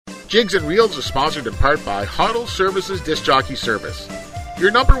Jigs and Reels is sponsored in part by Hoddle Services Disc Jockey Service,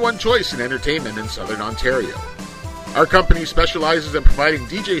 your number one choice in entertainment in Southern Ontario. Our company specializes in providing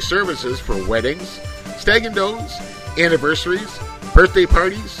DJ services for weddings, stag and does, anniversaries, birthday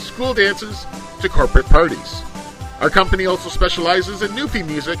parties, school dances, to corporate parties. Our company also specializes in Newfie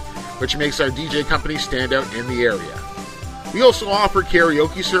music, which makes our DJ company stand out in the area. We also offer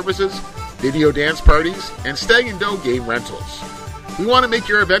karaoke services, video dance parties, and stag and doe game rentals. We want to make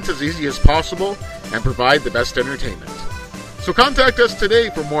your event as easy as possible and provide the best entertainment. So contact us today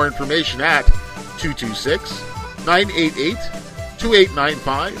for more information at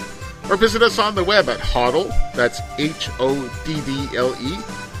 226-988-2895 or visit us on the web at Hoddle, that's HODDLE,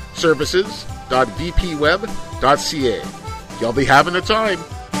 services.vpweb.ca. You'll be having a time.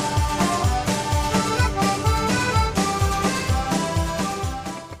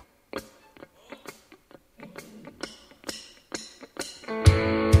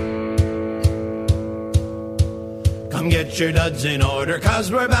 Come get your duds in order,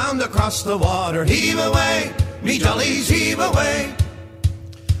 'cause we're bound to cross the water. Heave away, me jollies, heave away.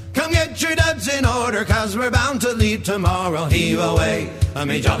 Come get your duds in order, 'cause we're bound to leave tomorrow. Heave away,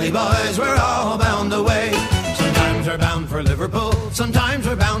 me jolly boys, we're all bound away. Sometimes we're bound for Liverpool, sometimes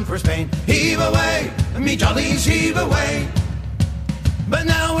we're bound for Spain. Heave away, me jollies, heave away. But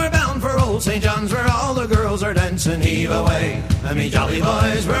now we're bound for old St. John's, where all the girls are dancing. Heave away, me jolly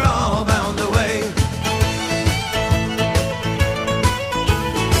boys, we're all bound away.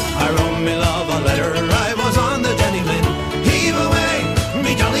 I wrote me love a letter, I was on the Jenny Lind. Heave away,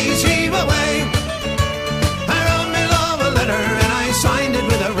 me jollies, heave away. I wrote me love a letter and I signed it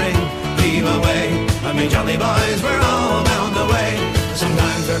with a ring. Heave away, me jolly boys, we're all bound away.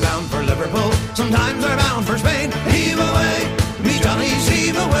 Sometimes we're bound for Liverpool, sometimes we're bound for Spain. Heave away, me jollies,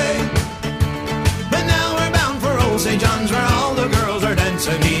 heave away. But now we're bound for old St. John's, where all the girls are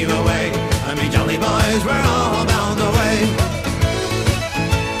dancing. Heave away, me jolly boys, we're all bound away.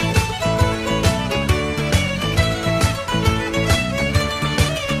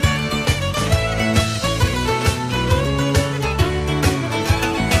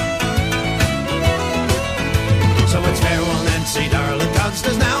 Say, darling,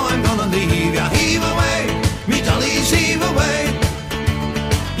 Godsters, now I'm gonna leave ya. Heave away, me jollies, heave away.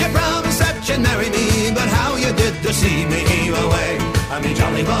 You promised that you'd marry me, but how you did deceive me. Heave away, me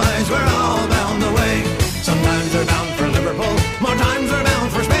jolly boys, we're all bound away. Sometimes we're bound for Liverpool, more times we're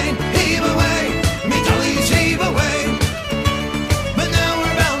bound for Spain. Heave away, me jollies, heave away. But now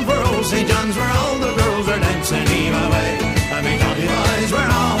we're bound for old St. John's, where all the girls are dancing. Heave away, me jolly boys,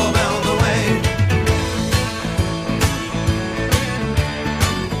 we're all bound away.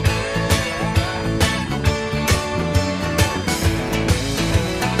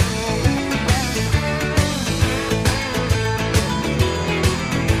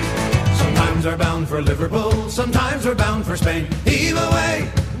 We're bound for Liverpool, sometimes we're bound for Spain. Heave away,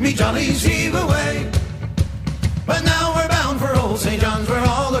 me jollies, heave away. But now we're bound for old St. John's, where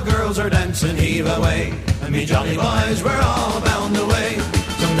all the girls are dancing. Heave away, me jolly boys, we're all bound away.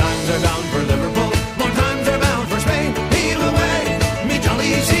 Sometimes we're bound for Liverpool, more times we're bound for Spain. Heave away, me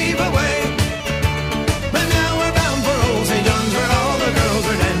jollies, heave away. But now we're bound for old St. John's, where all the girls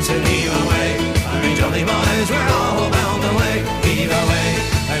are dancing. Heave away, me jolly boys, we're all bound away. Heave away,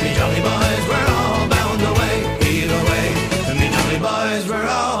 me jolly boys, we're all bound away. Heave away, me jolly boys, we're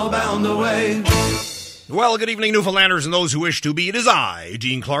all bound away. Well, good evening, Newfoundlanders and those who wish to be. It is I,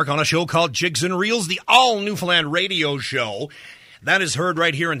 Dean Clark, on a show called Jigs and Reels, the all-Newfoundland radio show. That is heard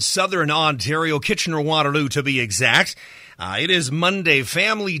right here in Southern Ontario, Kitchener-Waterloo to be exact. It is Monday,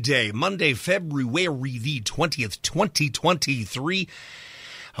 Family Day, Monday, February the 20th, 2023.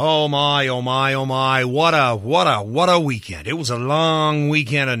 Oh my, oh my, oh my, what a weekend. It was a long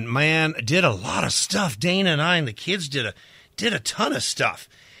weekend, and man, did a lot of stuff. Dana and I and the kids did a ton of stuff,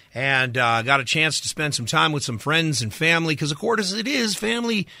 and got a chance to spend some time with some friends and family, because of course it is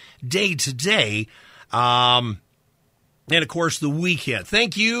Family Day today, and of course the weekend.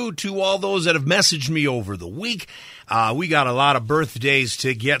 Thank you to all those that have messaged me over the week. We got a lot of birthdays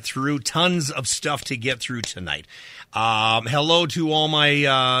to get through, tons of stuff to get through tonight. Hello to all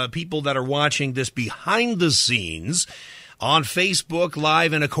my people that are watching this behind the scenes on Facebook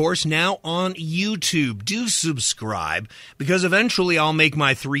Live and, of course, now on YouTube. Do subscribe, because eventually I'll make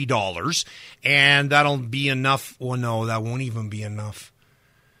my $3, and that'll be enough. Well, no, that won't even be enough.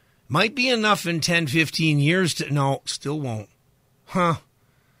 Might be enough in 10, 15 years. No, still won't. Huh.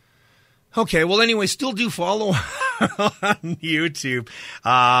 Okay, well, anyway, still do follow on YouTube.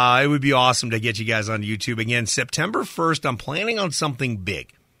 It would be awesome to get you guys on YouTube. Again, September 1st, I'm planning on something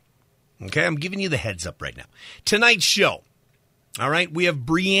big. Okay, I'm giving you the heads up right now. Tonight's show, All right, we have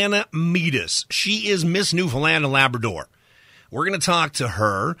Brianna Meadus. She is Miss Newfoundland and Labrador. We're going to talk to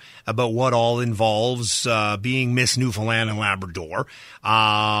her about what all involves being Miss Newfoundland and Labrador,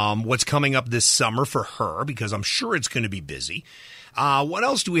 what's coming up this summer for her, because I'm sure it's going to be busy. What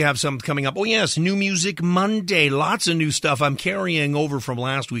else do we have something coming up? Oh, yes, New Music Monday. Lots of new stuff I'm carrying over from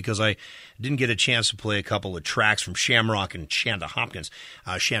last week because I didn't get a chance to play a couple of tracks from Shamrock and Shanda Hopkins,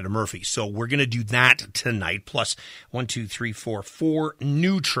 Shanda Murphy. So we're going to do that tonight, plus 4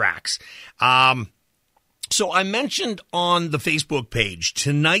 new tracks. So I mentioned on the Facebook page,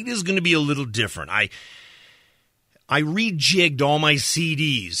 tonight is going to be a little different. I rejigged all my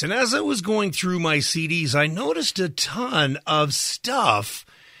CDs, and as I was going through my CDs, I noticed a ton of stuff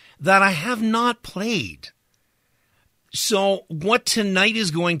that I have not played. So what tonight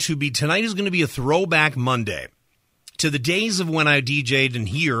is going to be a throwback Monday to the days of when I DJ'd in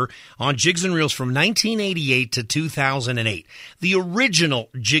here on Jigs and Reels from 1988 to 2008. The original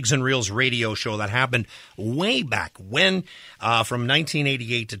Jigs and Reels radio show that happened way back when, from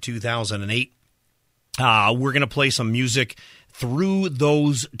 1988 to 2008. We're going to play some music through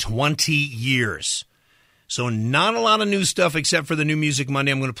those 20 years. So not a lot of new stuff except for the New Music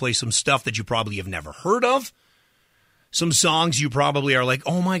Monday. I'm going to play some stuff that you probably have never heard of. Some songs you probably are like,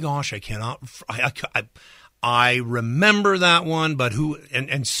 oh my gosh, I remember that one, but who,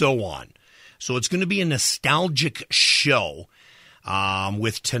 and so on. So it's going to be a nostalgic show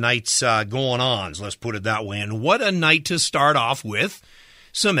with tonight's going-ons, let's put it that way. And what a night to start off with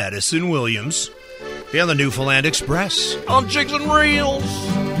some Edison Williams and the Newfoundland Express on Jigs and Reels.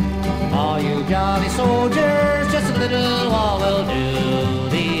 All you jolly soldiers, just a little while will do.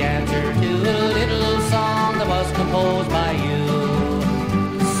 The answer to a little song that was composed by you.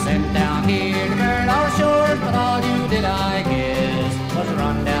 Sent down here to burn our shores, but all you did, I guess, was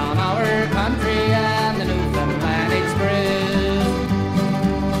run down our country and the Newfoundland Express.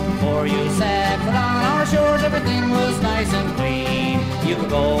 For you sat on our shores, everything was nice and clean. You could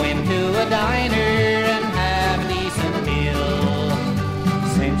go into a diner and have a decent meal.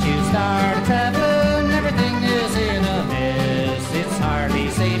 Since you started traveling, everything is in a mess. It's hardly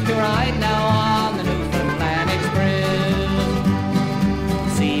safe to ride now on the Newfoundland Express.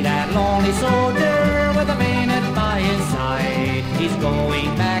 See that lonely soldier with a bayonet by his side. He's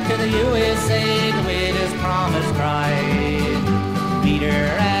going back to the USA to win his promised bride. Meet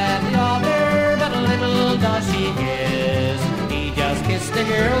her at the altar, but little does she guess, he just kissed a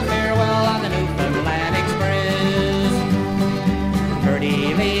girl farewell on the Newfoundland Express.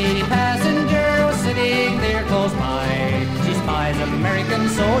 Pretty lady passenger was sitting there close by. She spies an American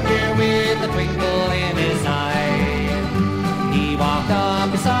soldier with a twinkle in his eye. He walked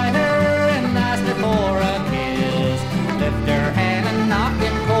up beside her and asked her for a kiss. Lift her hand and knocked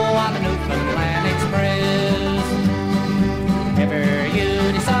him cold on the Newfoundland Express. Ever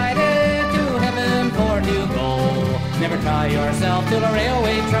you decided to heaven for to go, never try yourself to the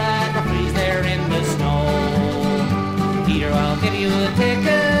railway track or freeze there in the snow. Peter, I'll give you a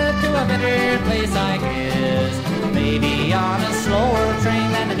ticket to a better place, I guess. Maybe on a slower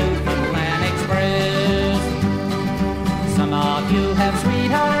train than the Newfoundland Express. Some of you have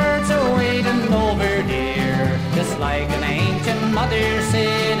sweethearts waiting over there, just like an ancient mother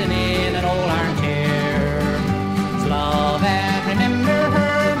sitting in an old armchair. So love and remember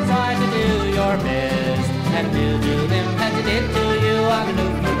her and try to do your best, and do to them as you did to you on the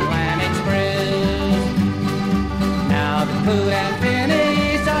Newfoundland Express. Now the food and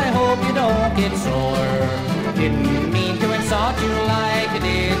finish, I hope you don't get sore. Didn't mean to insult you like you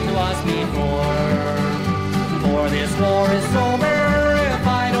did to us before. For this war is over, if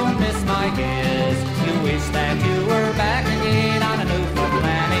I don't miss my guess, you wish that you were back again on a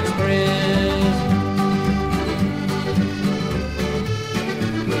Newfoundland Express.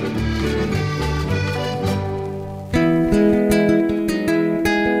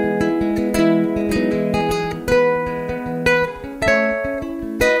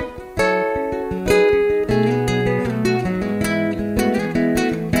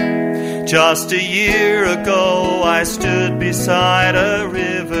 Just a year ago I stood beside a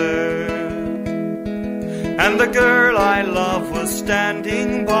river, and the girl I love was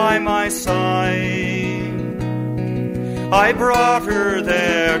standing by my side. I brought her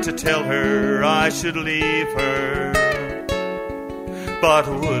there to tell her I should leave her, but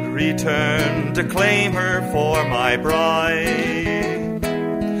would return to claim her for my bride.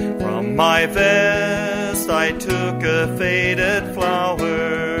 From my vest I took a faded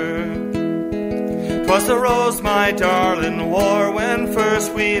flower. 'Twas the rose my darling wore when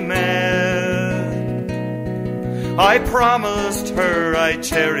first we met. I promised her I'd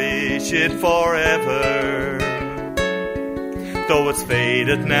cherish it forever. Though it's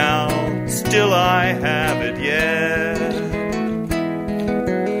faded now, still I have it yet.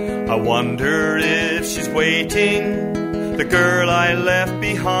 I wonder if she's waiting, the girl I left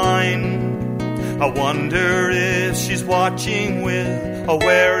behind. I wonder if she's watching with a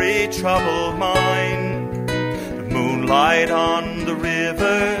wary, troubled mind. The moonlight on the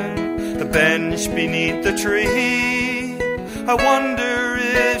river, the bench beneath the tree. I wonder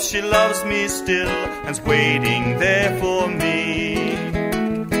if she loves me still and's waiting there for me.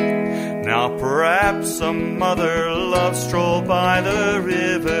 Now perhaps some other love strolled by the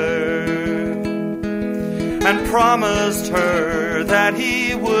river and promised her that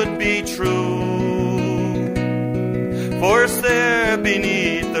he would be true. For it's there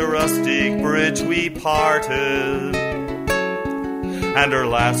beneath the rustic bridge we parted, and her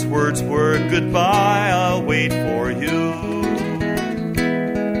last words were, goodbye, I'll wait for you.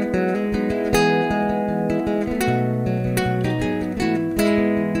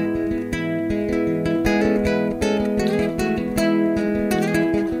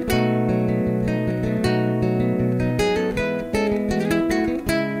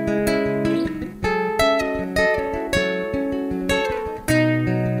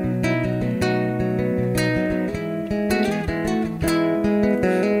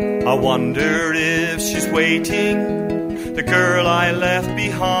 I wonder if she's waiting, the girl I left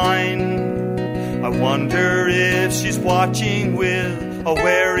behind. I wonder if she's watching with a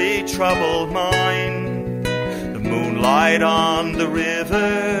wary, troubled mind. The moonlight on the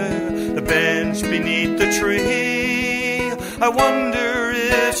river, the bench beneath the tree. I wonder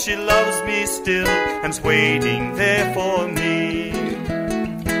if she loves me still and's waiting there for me.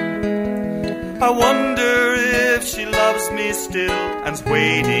 I wonder if she loves me still and's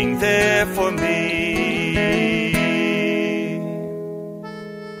waiting there for me.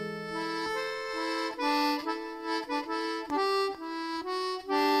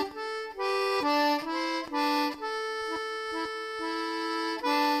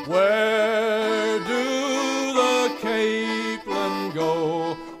 Where do the Capeland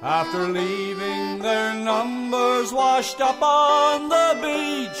go after leaving their numbers washed up on the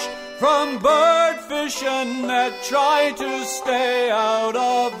beach? From birdfish and net try to stay out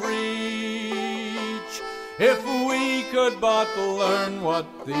of reach. If we could but learn what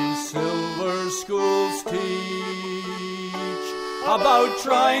these silver schools teach about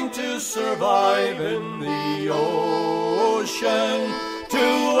trying to survive in the ocean,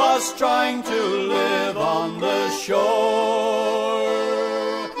 to us trying to live on the shore.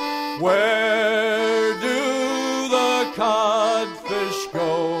 Where do the codfish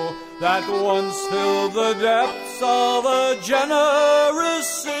go that once filled the depths of a generous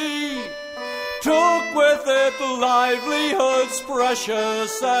sea, took with it livelihoods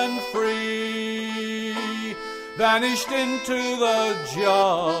precious and free, vanished into the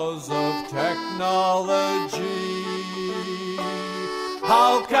jaws of technology?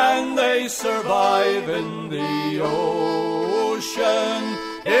 How can they survive in the ocean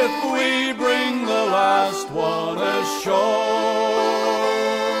if we bring the last one ashore?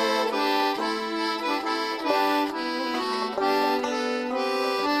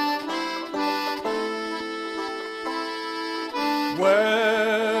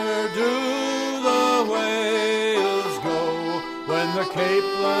 Where do the whales go when the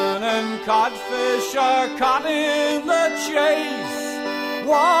capeland and codfish are caught in the chase?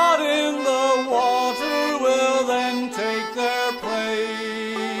 What in the water will then take their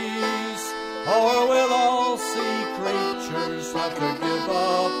place? Or will all sea creatures have to give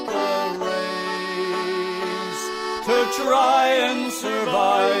up the race to try and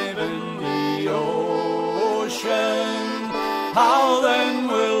survive in the ocean? How then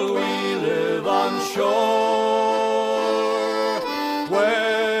will we live on shore?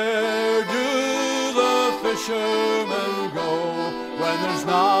 Where do the fishermen go when there's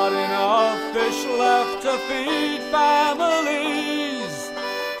not enough fish left to feed families?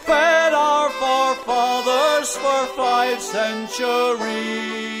 Fed our forefathers for 5 centuries.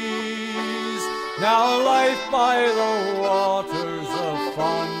 Now life by the waters of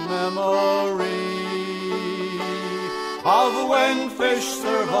fond memory of when fish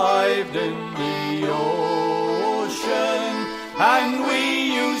survived in the ocean and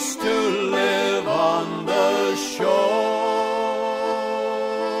we used to live on the shore.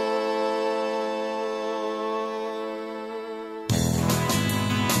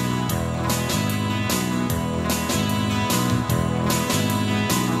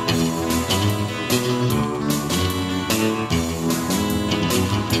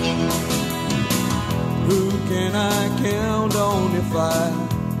 Who can I count on if I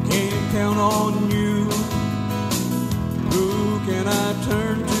can't count on you? Who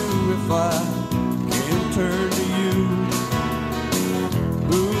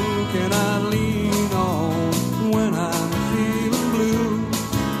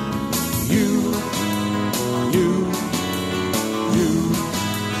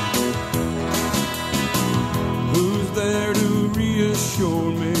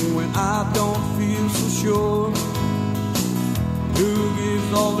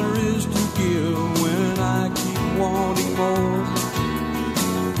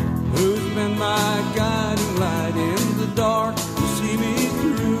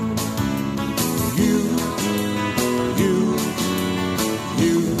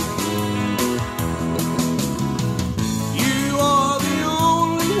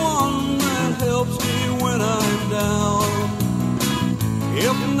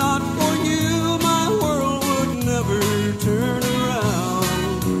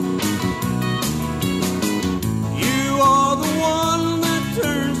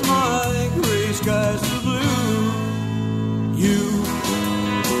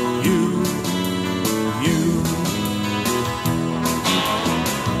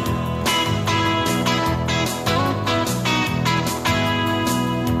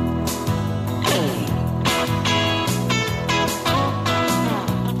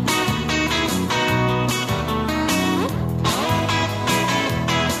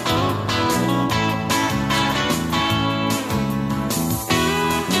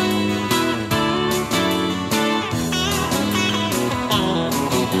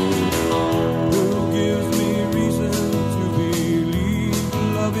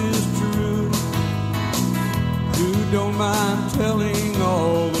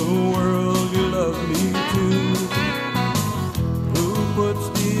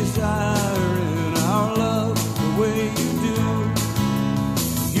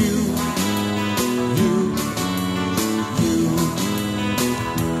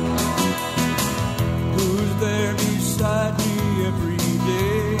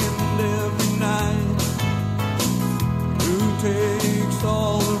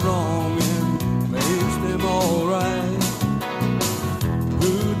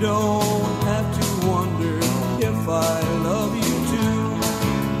don't have to wonder if I love you too.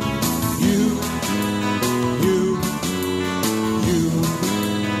 You.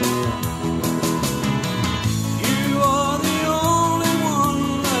 You are the only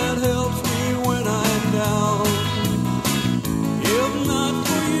one that helps me when I'm down. If not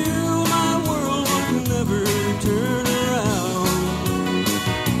for you, my world would never turn around.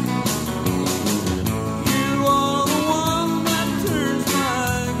 You are the one that turns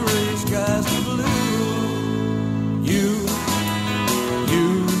my gray skies to blue. You.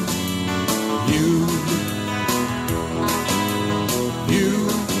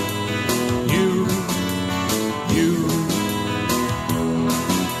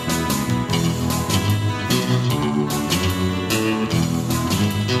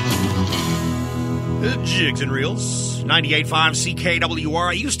 Jigs and Reels, 98.5 CKWR.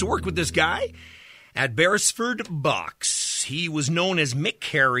 I used to work with this guy at Beresford Box. He was known as Mick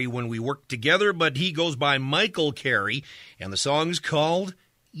Carey when we worked together, but he goes by Michael Carey, and the song is called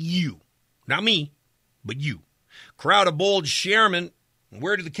You. Not me, but you. Crowd of Bold Sherman.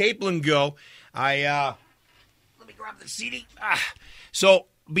 Where did the Capeland go? Let me grab the CD. So,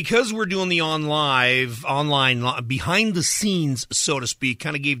 because we're doing the online, behind the scenes, so to speak,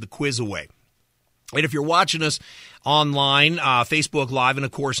 kind of gave the quiz away. And if you're watching us online, Facebook Live, and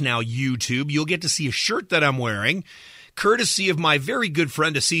of course now YouTube, you'll get to see a shirt that I'm wearing, courtesy of my very good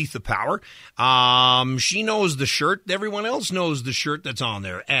friend Asetha Power. She knows the shirt. Everyone else knows the shirt that's on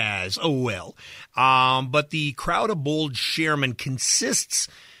there as well. But the Crowd of Bold Sherman consists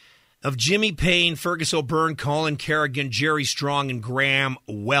of Jimmy Payne, Fergus O'Byrne, Colin Kerrigan, Jerry Strong, and Graham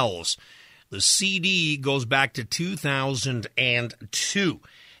Wells. The CD goes back to 2002.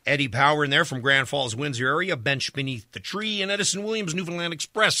 Eddie Power in there from Grand Falls, Windsor area, Bench Beneath the Tree, and Edison Williams, Newfoundland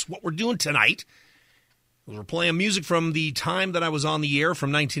Express. What we're doing tonight is we're playing music from the time that I was on the air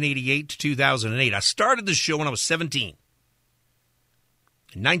from 1988 to 2008. I started the show when I was 17.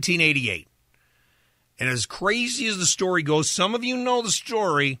 In 1988. And as crazy as the story goes, some of you know the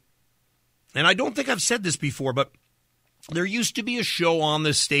story, and I don't think I've said this before, but there used to be a show on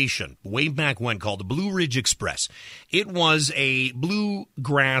this station way back when called the Blue Ridge Express. It was a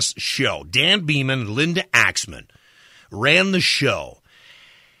bluegrass show. Dan Beeman and Linda Axman ran the show.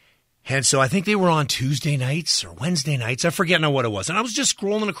 And so I think they were on Tuesday nights or Wednesday nights. I forget now what it was. And I was just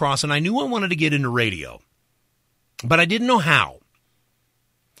scrolling across, and I knew I wanted to get into radio. But I didn't know how.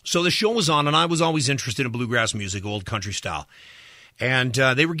 So the show was on, and I was always interested in bluegrass music, old country style. And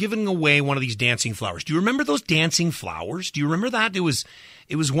they were giving away one of these dancing flowers. Do you remember those dancing flowers? Do you remember that? It was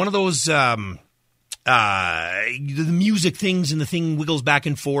one of those the music things, and the thing wiggles back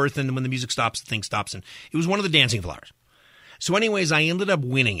and forth, and when the music stops, the thing stops. And it was one of the dancing flowers. So anyways, I ended up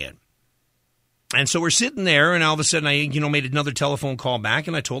winning it. And so we're sitting there, and all of a sudden I made another telephone call back,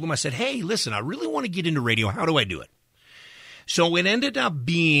 and I told them, I said, hey, listen, I really want to get into radio. How do I do it? So it ended up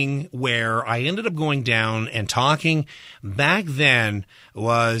being where I ended up going down and talking. Back then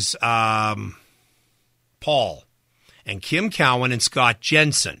was Paul and Kim Cowan and Scott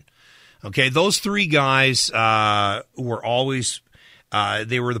Jensen. Okay, those three guys were always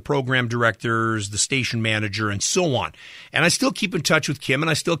they were the program directors, the station manager, and so on. And I still keep in touch with Kim, and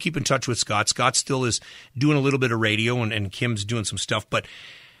I still keep in touch with Scott. Scott still is doing a little bit of radio, and Kim's doing some stuff, but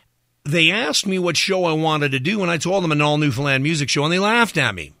they asked me what show I wanted to do, and I told them an all Newfoundland music show, and they laughed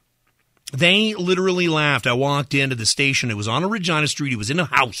at me. They literally laughed. I walked into the station. It was on a Regina Street. It was in a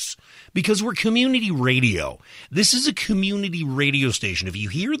house because we're community radio. This is a community radio station. If you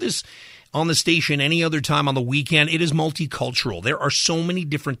hear this on the station any other time on the weekend, it is multicultural. There are so many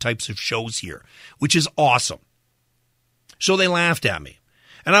different types of shows here, which is awesome. So they laughed at me.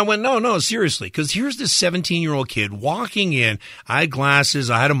 And I went, no, seriously, because here's this 17-year-old kid walking in. I had glasses.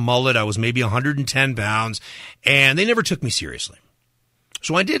 I had a mullet. I was maybe 110 pounds, and they never took me seriously.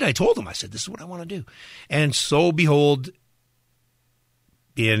 So I did. I told them, I said, this is what I want to do. And so, behold,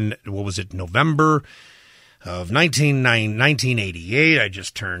 in, November of 1988, I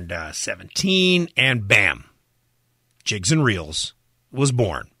just turned 17, and bam, Jigs and Reels was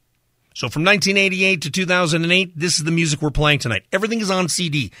born. So from 1988 to 2008, this is the music we're playing tonight. Everything is on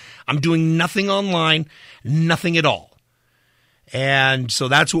CD. I'm doing nothing online, nothing at all. And so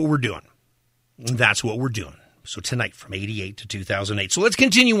that's what we're doing. So tonight from 88 to 2008. So let's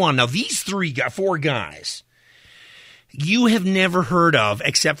continue on. Now, these four guys, you have never heard of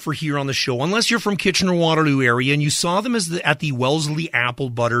except for here on the show, unless you're from Kitchener-Waterloo area and you saw them at the Wellesley Apple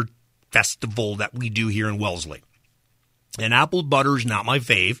Butter Festival that we do here in Wellesley. And apple butter is not my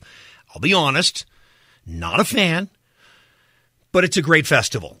fave. I'll be honest, not a fan, but it's a great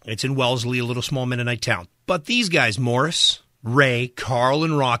festival. It's in Wellesley, a little small Mennonite town. But these guys, Morris, Ray, Carl,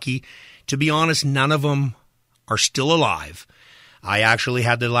 and Rocky. To be honest, none of them are still alive. I actually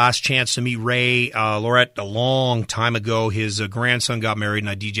had the last chance to meet Ray Lorette a long time ago. His grandson got married, and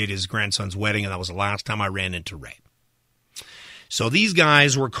I DJ'd his grandson's wedding, and that was the last time I ran into Ray. So these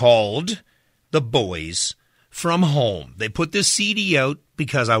guys were called the Boys from Home. They put this CD out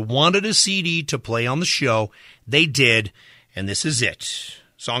because I wanted a CD to play on the show. They did, and this is it.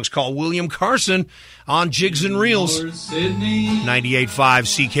 Song's called William Carson on Jigs and Reels. 98.5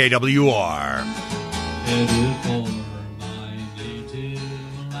 CKWR. Headed for my native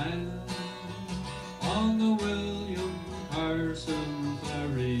land on the William Carson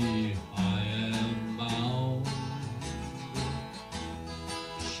ferry I am bound.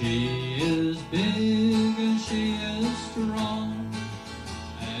 She is big and she is strong,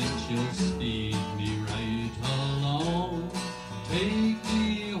 and she'll speed me right along. Take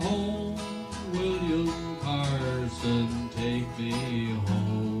me home, William Carson, take me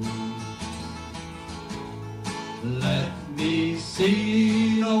home. Let me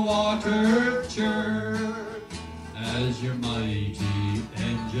see the water churn as your mighty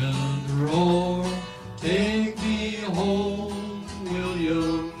engine roar. Take me home,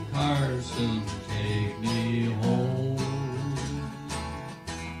 William Carson, take me home.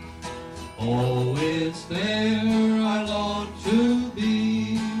 Oh, it's there I long to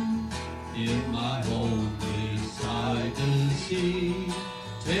be, in my home beside the sea.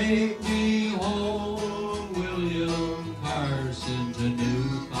 Take me home, William Carson, to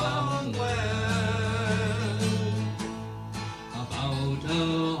Newfoundland. About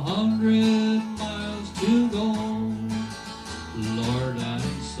 100 miles to go, Lord,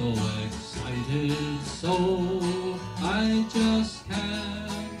 I'm so excited, so I just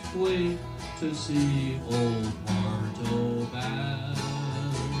can't wait to see old Marto Bass.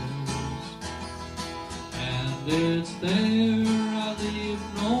 And it's there I leave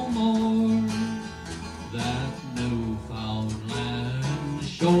no more, that Newfoundland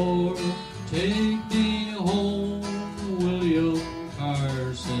shore. Take me home, William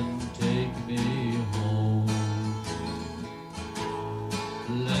Carson, take me home.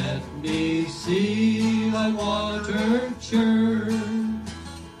 Let me see the water churn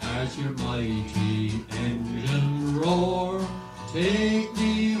as your mighty engine roar. Take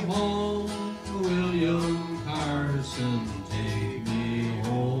me home, William Carson, take me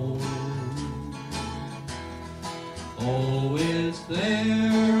home. Oh, it's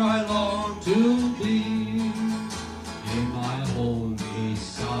there I long to be, in my home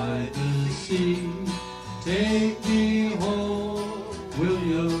beside the sea. Take me home,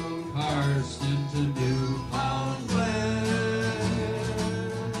 William Carson, to Newfoundland.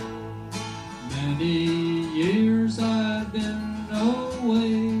 Many years I've been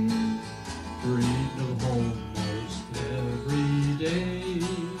away, dreamed of home most every day.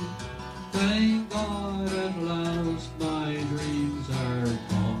 Thank God at last my dreams are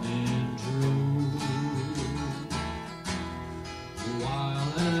coming true. While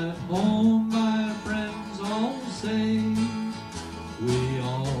at home my friends all say, we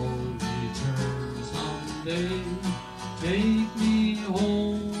all return someday. Take me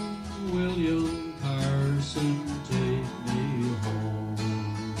home, William Carson, take me home.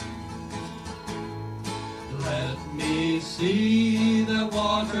 Let me see the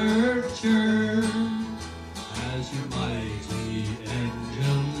water churn as your mighty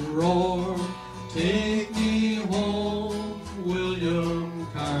engines roar. Take me home, William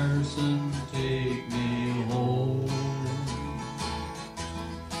Carson, take me home.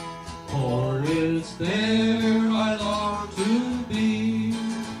 For it's there I long to be,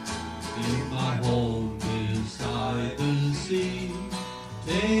 in my home beside the sea.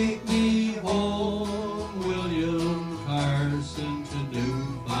 Take me home, William Carson, to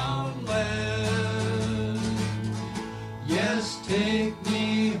Newfoundland. Yes, take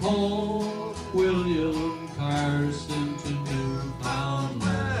me home, William Carson, to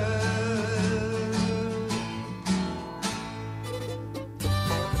Newfoundland.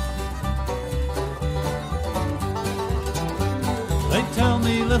 They tell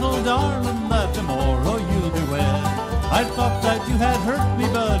me, little darling, that tomorrow you'll be wed. I thought that you had hurt me,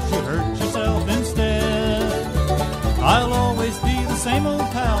 but you hurt yourself instead. I'll always be the same old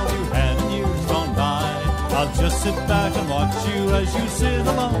pal you had in years gone by. I'll just sit back and watch you as you sit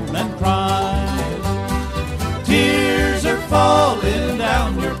alone and cry. Tears are falling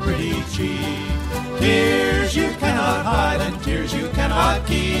down your pretty cheek, tears you cannot hide and tears you cannot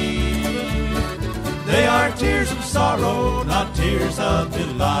keep. They are tears of sorrow, not tears of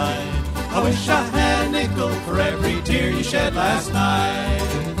delight. I wish I had a nickel for every tear you shed last night.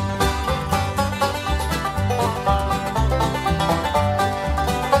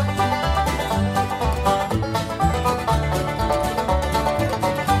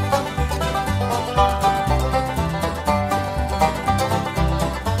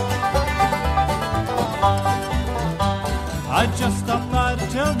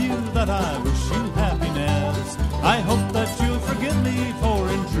 tell you that I wish you happiness. I hope that you'll forgive me for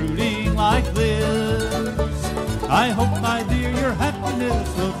intruding like this. I hope, my dear, your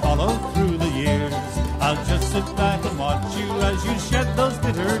happiness will follow through the years. I'll just sit back and watch you as you shed those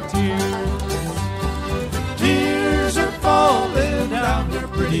bitter tears. Tears are falling down your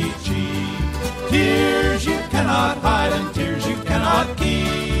pretty cheek. Tears you cannot hide and tears you cannot keep.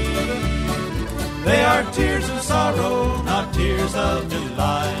 They are tears of sorrow, not tears of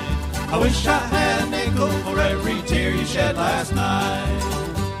delight. I wish I had a nickel for every tear you shed last night.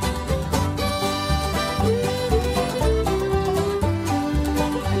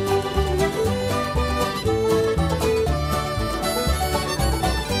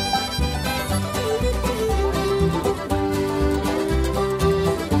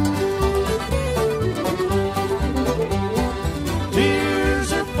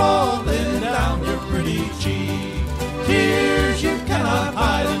 Tears are falling down your pretty cheek. Tears you cannot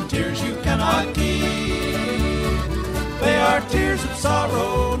hide and tears you cannot keep. They are tears of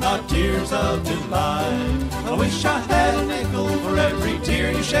sorrow, not tears of delight. I wish I had a nickel for every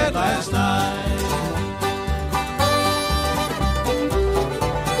tear you shed last night.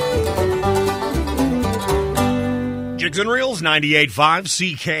 Jigs and Reels,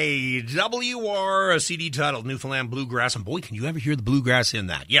 98.5 CKWR, a CD titled Newfoundland Bluegrass. And boy, can you ever hear the bluegrass in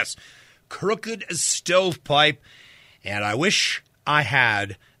that. Yes, Crooked Stovepipe. And I wish I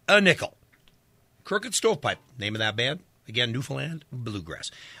had a nickel. Crooked Stovepipe, name of that band. Again, Newfoundland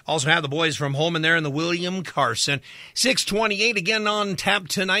Bluegrass. Also have the boys from home in there in the William Carson. 6:28 again on tap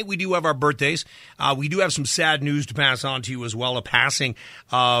tonight. We do have our birthdays. We do have some sad news to pass on to you as well. A passing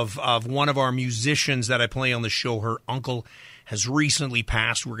of one of our musicians that I play on the show. Her uncle has recently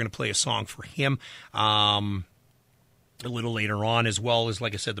passed. We're going to play a song for him a little later on, as well as,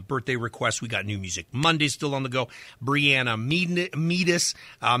 like I said, the birthday requests. We got New Music Monday still on the go. Brianna Meadis,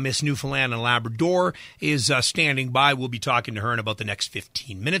 Miss Newfoundland and Labrador, is standing by. We'll be talking to her in about the next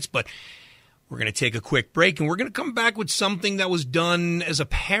 15 minutes, but we're going to take a quick break, and we're going to come back with something that was done as a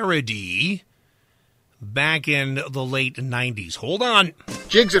parody back in the late 90s. Hold on.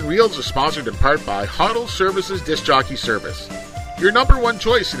 Jigs and Reels is sponsored in part by Hoddle Services Disc Jockey Service, your number one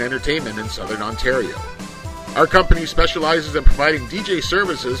choice in entertainment in Southern Ontario. Our company specializes in providing DJ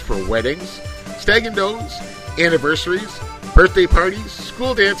services for weddings, stag and does, anniversaries, birthday parties,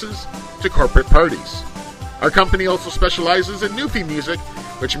 school dances, to corporate parties. Our company also specializes in Newfie music,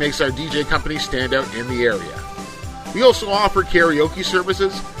 which makes our DJ company stand out in the area. We also offer karaoke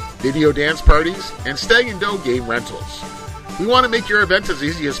services, video dance parties, and stag and doe game rentals. We want to make your event as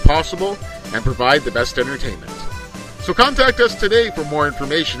easy as possible and provide the best entertainment. So contact us today for more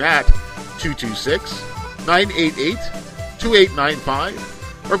information at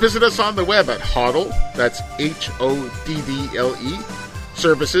 226-988-2895 or visit us on the web at Hoddle, that's HODDLE,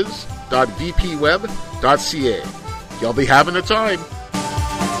 services.vpweb.ca. You'll be having a time.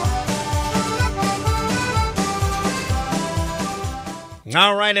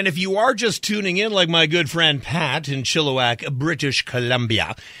 All right, and if you are just tuning in like my good friend Pat in Chilliwack, British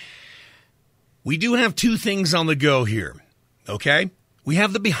Columbia, we do have two things on the go here, okay? We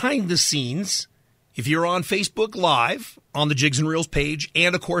have the behind the scenes. If you're on Facebook Live, on the Jigs and Reels page,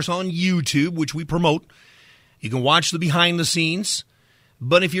 and, of course, on YouTube, which we promote, you can watch the behind the scenes.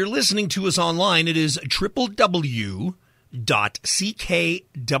 But if you're listening to us online, it is www.ckwr.com.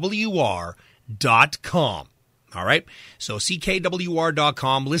 All right? So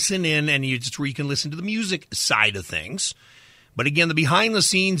ckwr.com, listen in, and it's where you can listen to the music side of things. But again, the behind the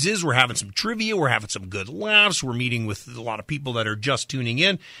scenes is we're having some trivia, we're having some good laughs, we're meeting with a lot of people that are just tuning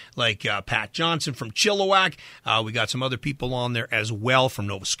in, like Pat Johnson from Chilliwack. We got some other people on there as well from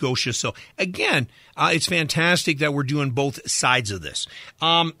Nova Scotia. So again, it's fantastic that we're doing both sides of this.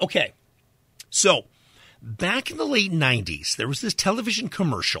 Okay, so back in the late 90s, there was this television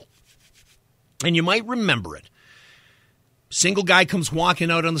commercial, and you might remember it. Single guy comes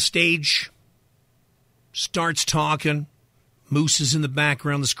walking out on the stage, starts talking. Moose is in the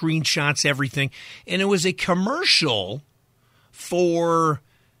background, the screenshots, everything. And it was a commercial for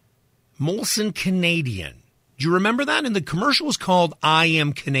Molson Canadian. Do you remember that? And the commercial was called I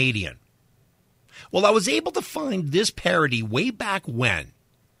Am Canadian. Well, I was able to find this parody way back when.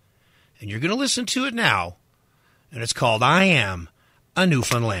 And you're going to listen to it now. And it's called I Am a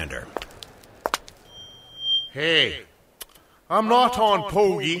Newfoundlander. Hey, I'm not on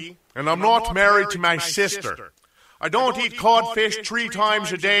Pogie, and I'm not married to my sister. I don't eat codfish 3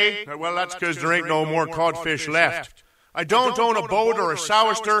 times a day. Well, that's because there ain't no more codfish left. I don't own a boat or a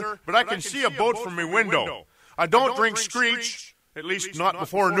sou'wester, but I can see a boat from my window. I don't drink screech, at least not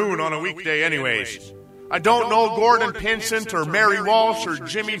before noon on a weekday anyways. I don't know Gordon Pinsent or Mary Walsh or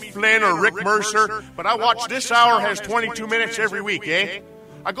Jimmy Flynn or Rick Mercer, but I watch This Hour Has 22 Minutes every week, eh?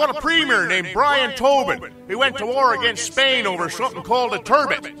 I got a premier named Brian Tobin. He went to war against Spain over something called a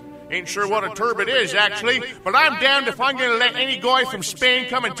turbot. Ain't sure what a turbot is, actually, but I'm damned if I'm going to let any guy from Spain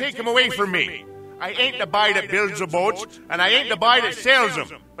come and take him away from me. I ain't the guy that builds the boats, and I ain't the guy that sells them.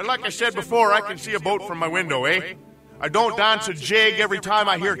 But like I said before, I can see a boat from my window, eh? I don't dance a jig every time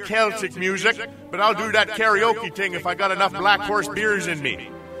I hear Celtic music, but I'll do that karaoke thing if I got enough Black Horse beers in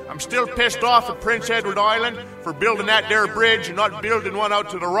me. I'm still pissed off at Prince Edward Island for building that there bridge and not building one out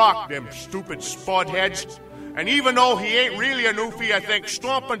to the rock, them stupid spudheads. And even though he ain't really a Newfie, I think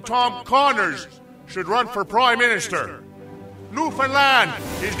Stompin' Tom Connors should run for Prime Minister. Newfoundland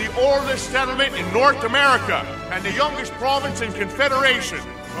is the oldest settlement in North America and the youngest province in Confederation.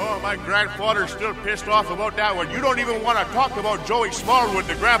 Oh, my grandfather's still pissed off about that one. You don't even want to talk about Joey Smallwood,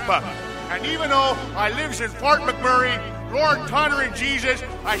 the grandpa. And even though I lives in Fort McMurray, Lord Connor and Jesus,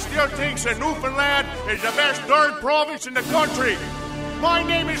 I still think that Newfoundland is the best darn province in the country. My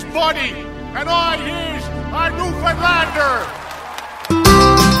name is Buddy, and I is a Newfoundlander.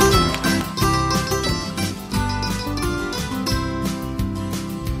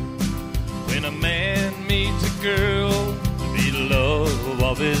 When a man meets a girl to be the love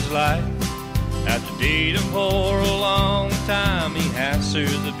of his life, after dating for a long time, he asks her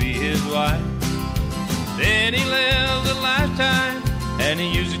to be his wife. Then he lives a lifetime, and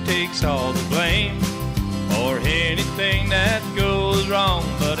he usually takes all the blame for anything that goes wrong,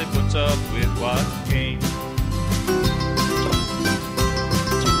 but he puts up with what came.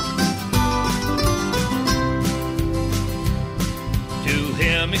 To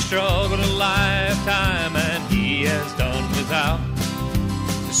him he struggled a lifetime, and he has done without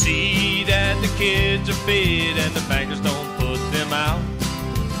to see that the kids are fed and the bankers don't put them out.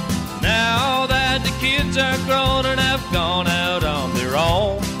 Now that the kids are grown and have gone out on their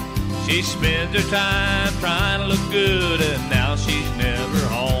own, she spends her time trying to look good, and now she's never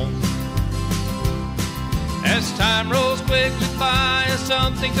home. As time rolls quickly by and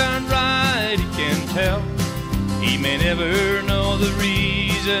something's done right, he can tell. He may never know the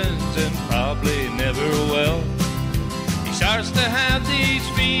reasons and probably never will. He starts to have these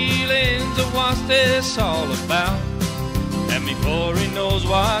feelings of what's this all about. And before he knows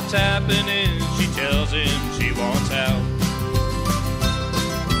what's happening, she tells him she wants out.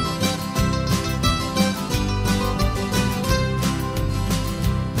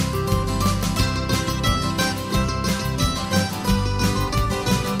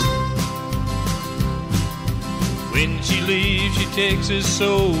 When she leaves, she takes his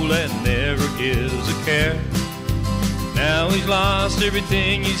soul and never gives a care. Now he's lost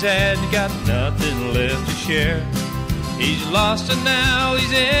everything he's had and got nothing left to share. He's lost and now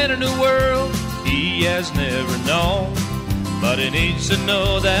he's in a new world he has never known. But he needs to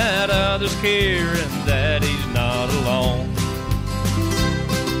know that others care and that he's not alone.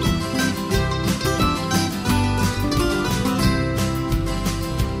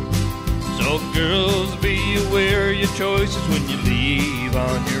 So girls, be aware of your choices when you leave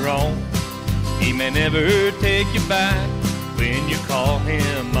on your own. He may never take you back when you call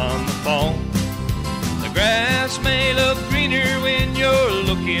him on the phone. The grass may look greener when you're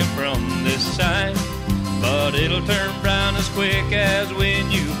looking from this side, but it'll turn brown as quick as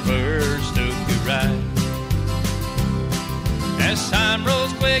when you first took a ride. As time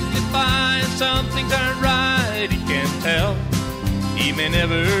rolls quickly by and something turned right, he can't tell. He may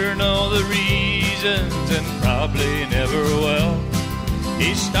never know the reasons and probably never will.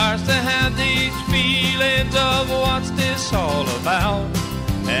 He starts to have these feelings of what's this all about.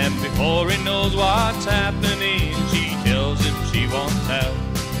 And before he knows what's happening, she tells him she wants out.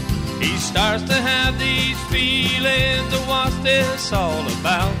 He starts to have these feelings of what's this all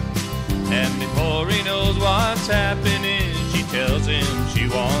about. And before he knows what's happening, she tells him she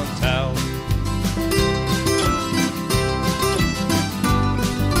wants out.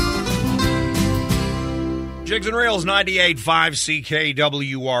 Jigs and Rails, 98.5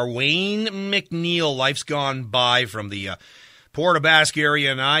 CKWR. Wayne McNeil, Life's Gone By from the Port aux Basques area,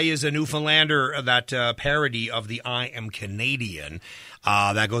 and I is a Newfoundlander, that parody of the I Am Canadian.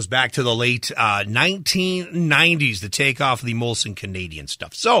 That goes back to the late 1990s, the takeoff of the Molson Canadian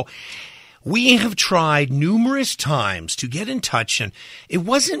stuff. So we have tried numerous times to get in touch, and it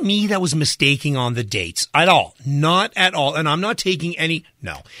wasn't me that was mistaking on the dates at all. Not at all. And I'm not taking any.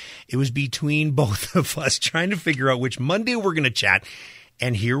 No, it was between both of us trying to figure out which Monday we're going to chat.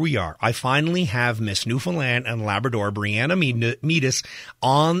 And here we are. I finally have Miss Newfoundland and Labrador, Brianna Meadus,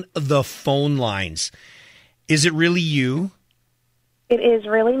 on the phone lines. Is it really you? It is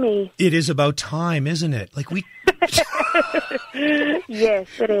really me. It is about time, isn't it? Like we Yes,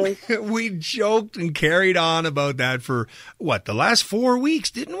 it is. we joked and carried on about that for, the last 4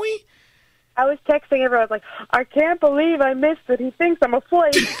 weeks, didn't we? I was texting everyone, like, I can't believe I missed it. He thinks I'm a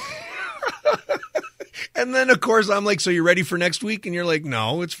flake. And then, of course, I'm like, so you're ready for next week? And you're like,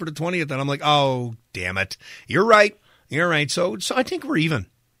 no, it's for the 20th. And I'm like, oh, damn it. You're right. So I think we're even.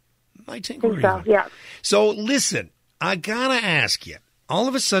 Yeah. So listen, I got to ask you. All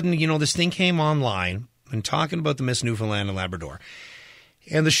of a sudden, this thing came online and talking about the Miss Newfoundland and Labrador.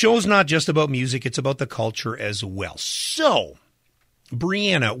 And the show's not just about music. It's about the culture as well. So,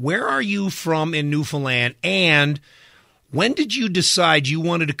 Brianna, where are you from in Newfoundland? And when did you decide you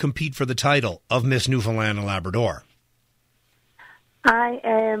wanted to compete for the title of Miss Newfoundland and Labrador? I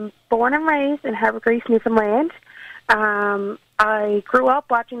am born and raised in Harbour Grace, Newfoundland. I grew up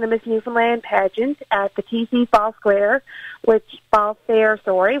watching the Miss Newfoundland pageant at the TC Fall Fair,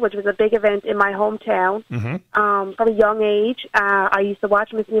 which was a big event in my hometown. Mm-hmm. From a young age, I used to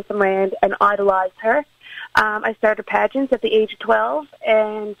watch Miss Newfoundland and idolize her. I started pageants at the age of 12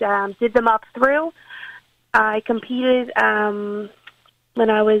 and did them up through. I competed when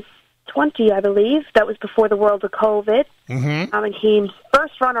I was 20, I believe. That was before the world of COVID. Mm-hmm. And came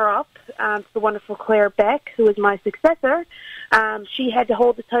first runner-up to the wonderful Claire Beck, who was my successor. She had to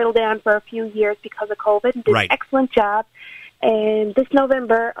hold the title down for a few years because of COVID and did an excellent job. And this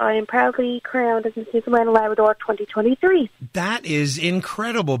November, I am proudly crowned as Miss Newfoundland and Labrador 2023. That is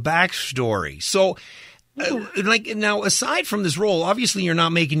incredible backstory. So, now, aside from this role, obviously you're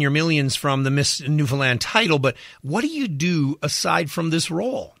not making your millions from the Miss Newfoundland title, but what do you do aside from this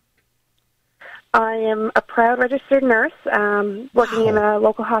role? I am a proud registered nurse working in a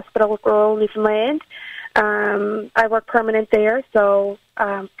local hospital with rural Newfoundland. I work permanent there, so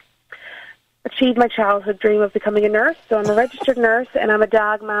achieved my childhood dream of becoming a nurse. So I'm a registered nurse, and I'm a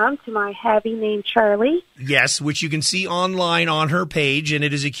dog mom to my hubby named Charlie. Yes, which you can see online on her page, and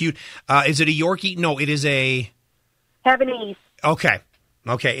it is a cute... is it a Yorkie? No, it is a... Havanese. Okay,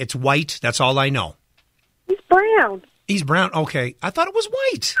 it's white. That's all I know. He's brown. He's brown? Okay. I thought it was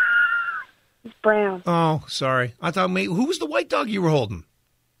white. He's brown. Oh, sorry. I thought maybe... Who was the white dog you were holding?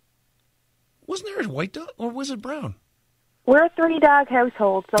 Wasn't there a white dog, or was it brown? We're a 3-dog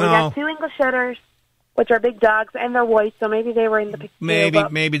household, so we got 2 English setters, which are big dogs, and they're white, so maybe they were in the picture.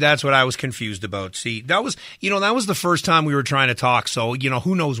 Maybe that's what I was confused about. See, that was the first time we were trying to talk, so,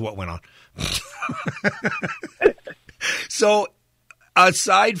 who knows what went on. So,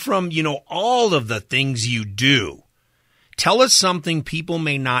 aside from, all of the things you do, tell us something people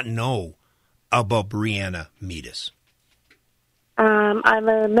may not know about Brianna Meadis. I'm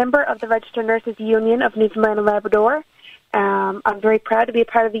a member of the Registered Nurses Union of Newfoundland and Labrador. I'm very proud to be a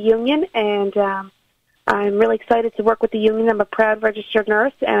part of the union, and I'm really excited to work with the union. I'm a proud registered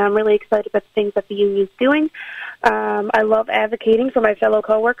nurse, and I'm really excited about the things that the union is doing. I love advocating for my fellow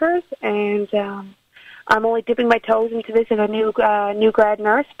coworkers, and I'm only dipping my toes into this as a new grad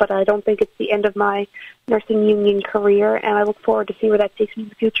nurse, but I don't think it's the end of my nursing union career, and I look forward to see where that takes me in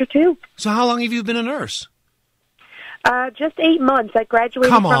the future, too. So how long have you been a nurse? Just 8 months. I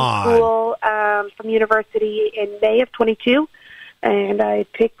graduated from school, from university in May of 22, and I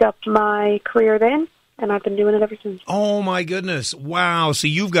picked up my career then, and I've been doing it ever since. Oh, my goodness. Wow. So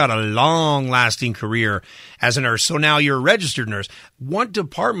you've got a long-lasting career as a nurse. So now you're a registered nurse. What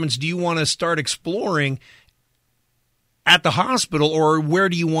departments do you want to start exploring at the hospital, or where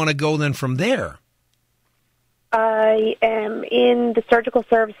do you want to go then from there? I am in the surgical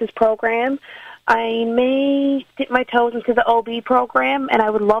services program. I may dip my toes into the OB program, and I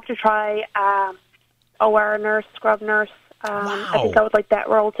would love to try OR nurse, scrub nurse. Wow. I think I would like that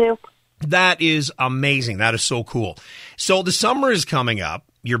role, too. That is amazing. That is so cool. So the summer is coming up.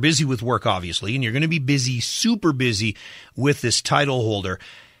 You're busy with work, obviously, and you're going to be busy, super busy with this title holder.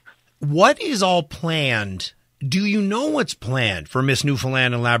 What is all planned? Do you know what's planned for Miss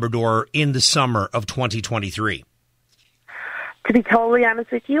Newfoundland and Labrador in the summer of 2023? To be totally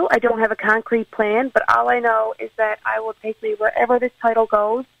honest with you, I don't have a concrete plan, but all I know is that I will take me wherever this title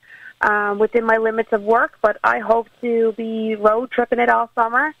goes within my limits of work, but I hope to be road tripping it all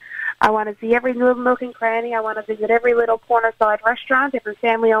summer. I want to see every little nook and cranny. I want to visit every little corner-side restaurant, every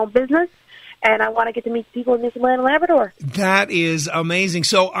family-owned business, and I want to get to meet people in Newfoundland and Labrador. That is amazing.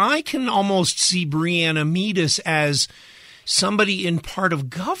 So I can almost see Brianna Meadis as somebody in part of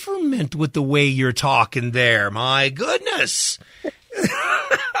government with the way you're talking there. My goodness.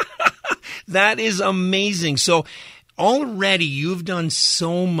 That is amazing. So already you've done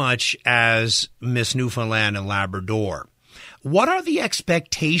so much as Miss Newfoundland and Labrador. What are the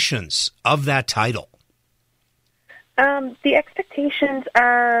expectations of that title? The expectations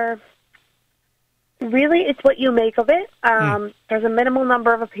are really, it's what you make of it. There's a minimal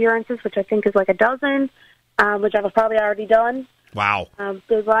number of appearances, which I think is like a dozen, which I've probably already done. Wow.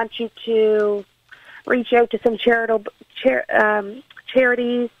 They want you to reach out to some charities,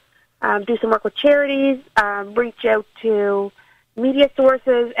 do some work with charities, reach out to media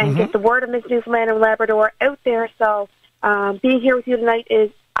sources, and get the word of Miss Newfoundland and Labrador out there. So being here with you tonight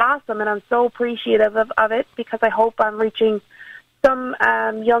is awesome, and I'm so appreciative of it because I hope I'm reaching some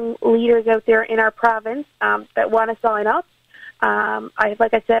young leaders out there in our province that want to sign up.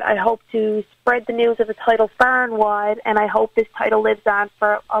 Like I said, I hope to spread the news of the title far and wide, and I hope this title lives on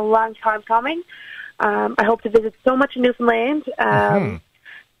for a long time coming. I hope to visit so much in Newfoundland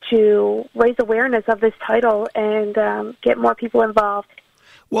to raise awareness of this title and get more people involved.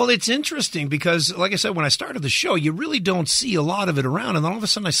 Well, it's interesting because, like I said, when I started the show, you really don't see a lot of it around. And then all of a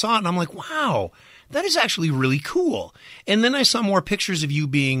sudden I saw it and I'm like, wow, that is actually really cool. And then I saw more pictures of you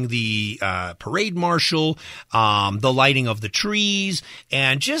being the parade marshal, the lighting of the trees,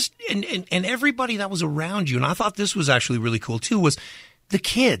 and just and everybody that was around you. And I thought this was actually really cool, too, was the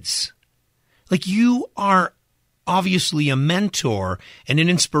kids. Like, you are obviously a mentor and an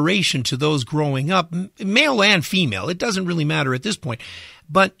inspiration to those growing up, male and female. It doesn't really matter at this point.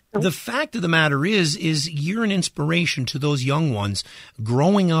 But the fact of the matter is you're an inspiration to those young ones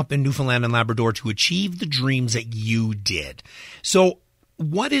growing up in Newfoundland and Labrador to achieve the dreams that you did. So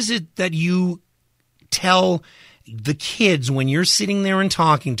what is it that you tell the kids when you're sitting there and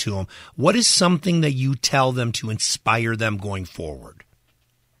talking to them? What is something that you tell them to inspire them going forward?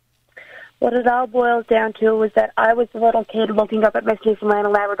 What it all boils down to was that I was a little kid looking up at Miss Newfoundland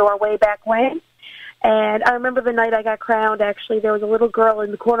and Labrador way back when. And I remember the night I got crowned, actually, there was a little girl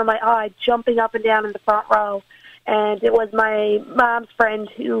in the corner of my eye jumping up and down in the front row. And it was my mom's friend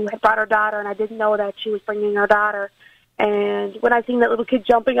who had brought her daughter, and I didn't know that she was bringing her daughter. And when I seen that little kid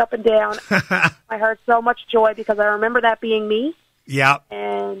jumping up and down, I heard so much joy because I remember that being me. Yeah.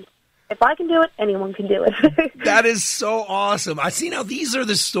 And if I can do it, anyone can do it. That is so awesome. I see now these are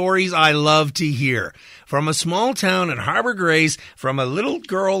the stories I love to hear. From a small town in Harbor Grace, from a little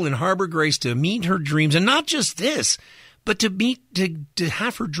girl in Harbor Grace to meet her dreams, and not just this, but to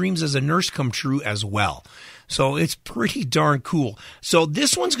have her dreams as a nurse come true as well. So it's pretty darn cool. So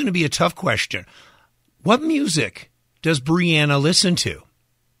this one's going to be a tough question. What music does Brianna listen to?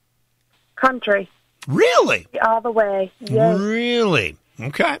 Country. Really? All the way. Yes. Really?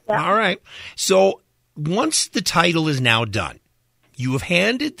 Okay. Yeah. All right. So once the title is now done, you have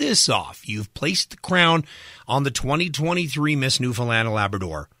handed this off. You've placed the crown on the 2023 Miss Newfoundland and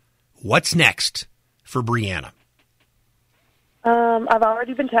Labrador. What's next for Brianna? I've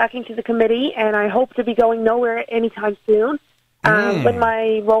already been talking to the committee, and I hope to be going nowhere anytime soon. When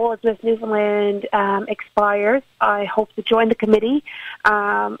my role as Miss Newfoundland expires, I hope to join the committee.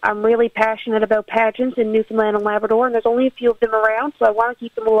 I'm really passionate about pageants in Newfoundland and Labrador, and there's only a few of them around, so I want to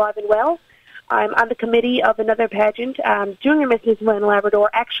keep them alive and well. I'm on the committee of another pageant, Junior Miss Newfoundland and Labrador,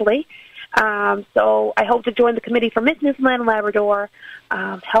 actually. So I hope to join the committee for Miss Newfoundland and Labrador,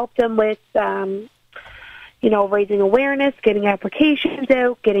 help them with, raising awareness, getting applications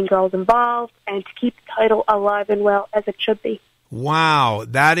out, getting girls involved, and to keep the title alive and well as it should be. Wow,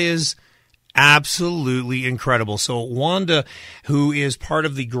 that is absolutely incredible. So Wanda, who is part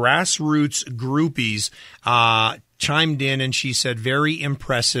of the grassroots groupies, chimed in and she said, very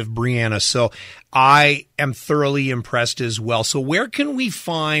impressive, Brianna. So I am thoroughly impressed as well. So where can we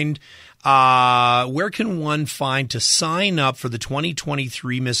find, where can one find to sign up for the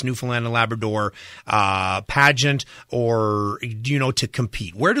 2023 Miss Newfoundland and Labrador pageant or, to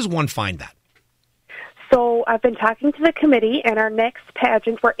compete? Where does one find that? So I've been talking to the committee, and our next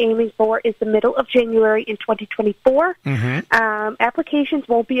pageant we're aiming for is the middle of January in 2024. Applications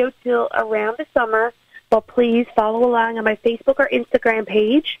won't be out till around the summer, but please follow along on my Facebook or Instagram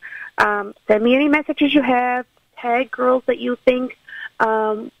page. Send me any messages you have. Tag girls that you think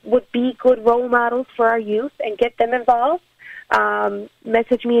would be good role models for our youth and get them involved.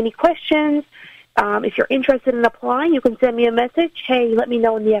 Message me any questions. If you're interested in applying, you can send me a message. Hey, let me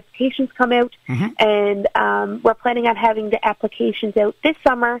know when the applications come out. And we're planning on having the applications out this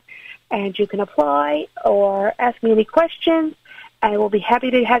summer, and you can apply or ask me any questions. I will be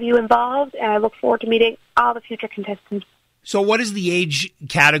happy to have you involved, and I look forward to meeting all the future contestants. So what is the age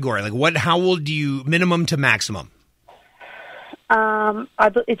category? Like, how old do you, minimum to maximum?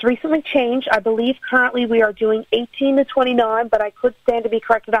 It's recently changed. I believe currently we are doing 18 to 29, but I could stand to be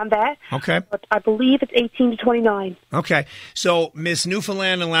corrected on that. Okay. But I believe it's 18 to 29. Okay. So Miss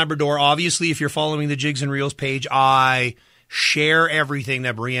Newfoundland and Labrador, obviously, if you're following the Jigs and Reels page, I share everything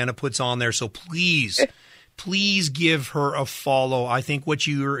that Brianna puts on there. So please please give her a follow. I think what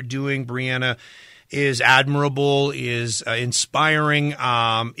you're doing, Brianna, is admirable, is inspiring,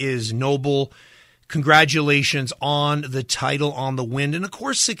 is noble. Congratulations on the title On the Wind. And, of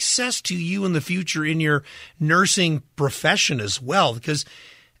course, success to you in the future in your nursing profession as well, because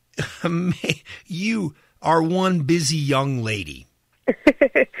you are one busy young lady.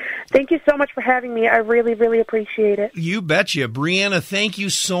 Thank you so much for having me. I really, really appreciate it. You betcha. Brianna, thank you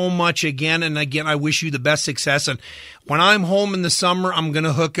so much again. And again, I wish you the best success. And when I'm home in the summer, I'm going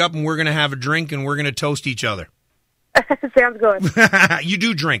to hook up and we're going to have a drink and we're going to toast each other. Sounds good. You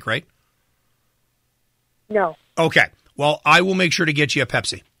do drink, right? No. Okay. Well, I will make sure to get you a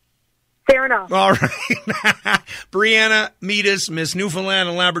Pepsi. Fair enough. All right. Brianna Metis, Miss Newfoundland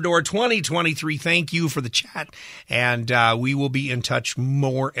and Labrador 2023, thank you for the chat. And we will be in touch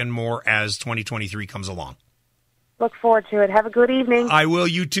more and more as 2023 comes along. Look forward to it. Have a good evening. I will.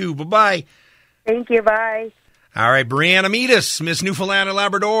 You too. Bye-bye. Thank you. Bye. All right. Brianna Metis, Miss Newfoundland and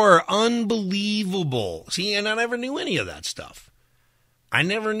Labrador. Unbelievable. See, and I never knew any of that stuff. I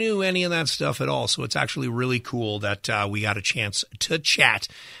never knew any of that stuff at all, so it's actually really cool that we got a chance to chat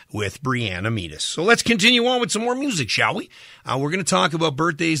with Brianna Metis. So let's continue on with some more music, shall we? We're going to talk about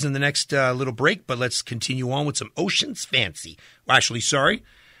birthdays in the next little break, but let's continue on with some Oceans Fancy. Well, actually, sorry,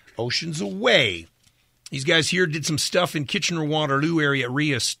 Oceans Away. These guys here did some stuff in Kitchener-Waterloo area at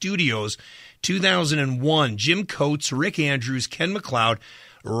RIA Studios, 2001. Jim Coates, Rick Andrews, Ken McLeod,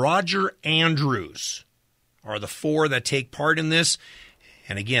 Roger Andrews are the four that take part in this.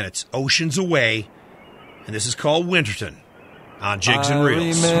 And again, it's Oceans Away, and this is called Winterton on Jigs and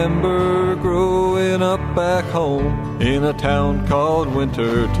Reels. I remember growing up back home in a town called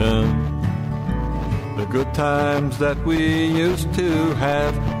Winterton. The good times that we used to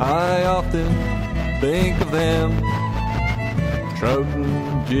have, I often think of them.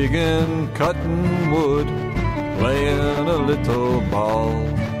 Trouting, jigging, cutting wood, playing a little ball.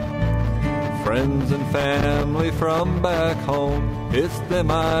 Friends and family from back home, it's them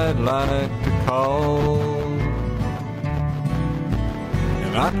I'd like to call.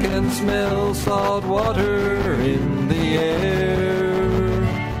 And I can smell salt water in the air,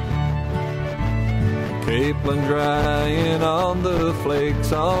 capelin drying on the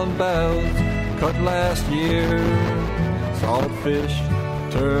flakes on boughs cut last year.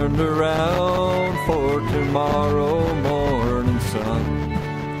 Saltfish turned around for tomorrow morning sun.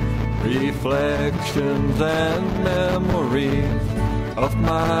 Reflections and memories of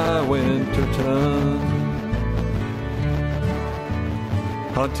my Winterton.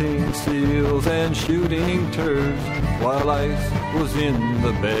 Hunting seals and shooting turds while ice was in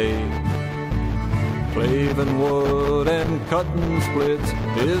the bay. Claving wood and cutting splits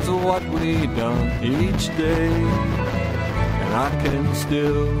is what we done each day. And I can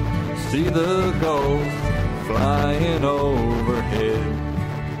still see the gulls flying overhead,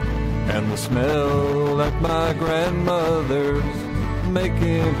 and the smell at my grandmother's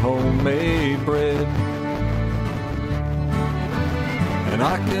making homemade bread. And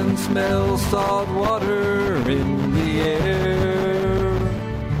I can smell salt water in the air,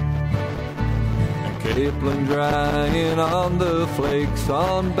 and capelin drying on the flakes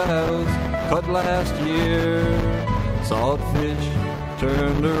on boughs cut last year. Saltfish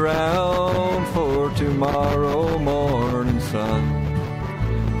turned around for tomorrow morning sun.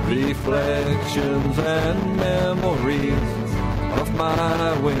 Reflections and memories of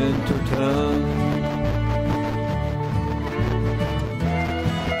my Winterton.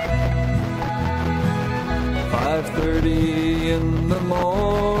 5:30 in the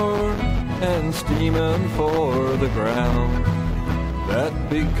morn and steaming for the ground. That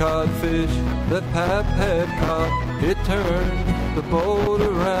big codfish that Pap had caught, it turned the boat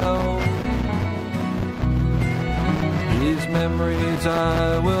around. These memories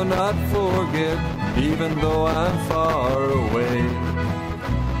I will not forget, even though I'm far away.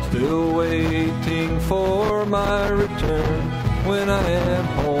 Still waiting for my return when I am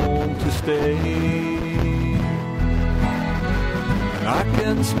home to stay. And I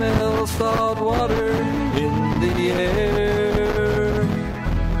can smell salt water in the air,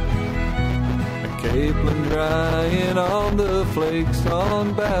 and capelin drying on the flakes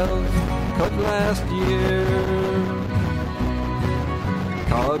on boughs cut last year.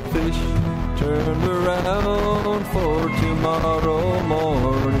 Codfish turned around for tomorrow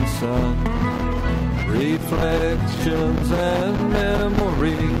morning sun. Reflections and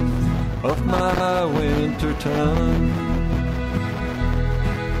memories of my Winterton.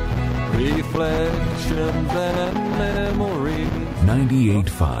 Reflections and memories.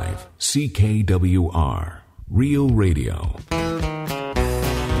 98.5 CKWR Real Radio.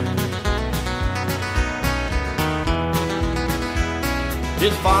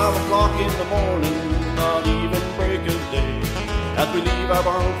 It's 5 o'clock in the morning, not even break of day, as we leave our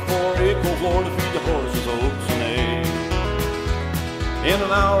barn for April floor to feed the horses oats and hay. In an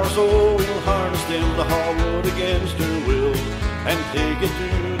hour or so we'll harness them to haul wood against her will, and take it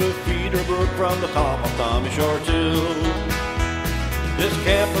to the feeder brook from the top of Tommy Short's Hill. This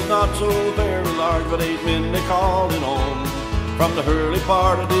camp is not so very large, but 8 men they called it on, from the early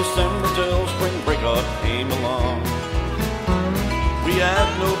part of December till spring breakup came along. We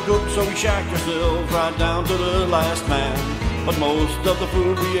had no cook, so we shacked ourselves right down to the last man, but most of the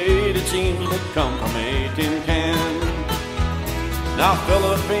food we ate, it seems, would come from a tin can. Now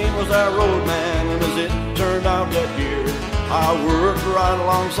Philip Payne was our road man, and as it turned out that year, I worked right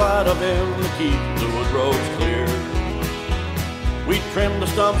alongside of him to keep the wood roads clear. We trimmed the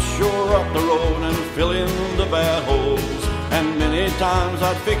stumps, shore up the road, and fill in the bad holes, and many times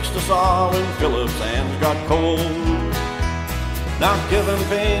I'd fix the saw when Philip's hands got cold. Now Kevin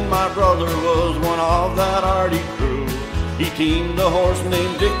Payne, my brother, was one of that hardy crew. He teamed a horse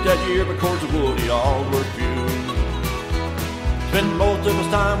named Dick that year, but cords of wood he all were few. Spent most of his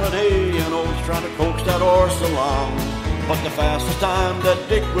time with hay and oats trying to coax that horse along, but the fastest time that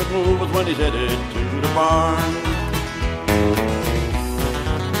Dick would move was when he's headed to the barn.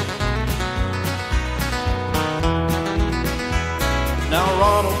 Now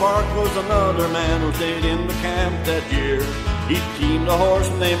Ronald Park was another man who stayed in the camp that year. He teamed a horse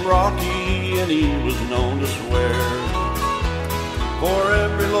named Rocky, and he was known to swear. For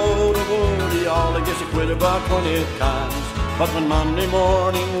every load of wood he hauled, I guess he quit about 20 times. But when Monday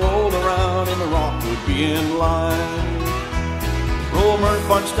morning rolled around and the rock would be in line, Romer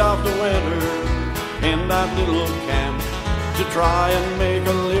punched out the winter in that little camp. To try and make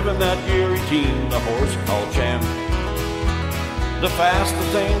a living that year, he teamed a horse called Champ. The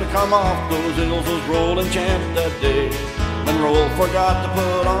fastest thing to come off those hills was Rollin' Champ that day, when Roll forgot to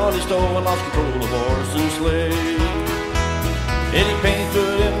put on his toe and lost control of horse and sleigh. Eddie Payne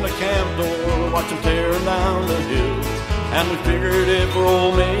stood in the camp door, watched him tearing down the hill, and we figured if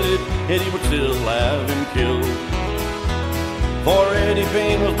Roll made it, Eddie would still have him killed. For Eddie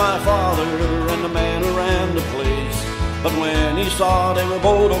Payne was my father and the man who ran the place, but when he saw they were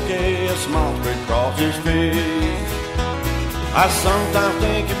both okay, a smile spread across his face. I sometimes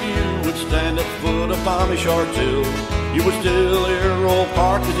think if you would stand at the foot of Tommy Short's Hill, you would still hear Roll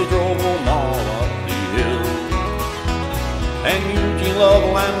Park as he drove home all up the hill. And Eugene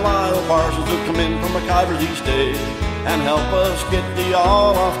Lovell and Lyle Parsons would come in from McIver's each day and help us get the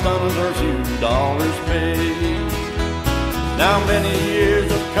all-off done as our $2 paid. Now many years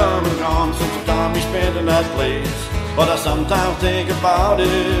have come and gone since the time we spent in that place, but I sometimes think about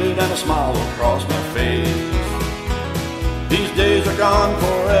it and a smile will cross my face. These days are gone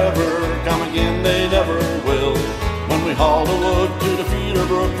forever, come again they never will, when we haul the wood to the feeder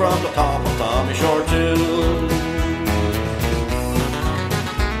brook from the top of Tommy Short's Hill.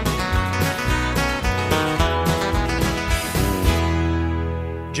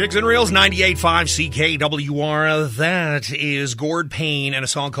 Jigs and Reels, 98.5 CKWR. That is Gord Payne and a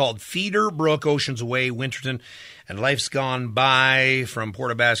song called Feeder Brook, Oceans Away, Winterton, and Life's Gone By from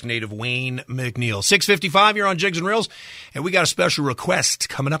Port aux Basques native Wayne McNeil. 6:55, you're on Jigs and Reels, and we got a special request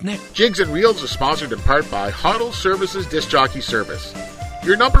coming up next. Jigs and Reels is sponsored in part by Hoddle Services Disc Jockey Service,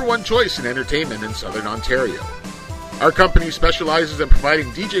 your number one choice in entertainment in Southern Ontario. Our company specializes in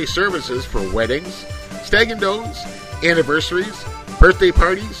providing DJ services for weddings, stag and does, anniversaries, birthday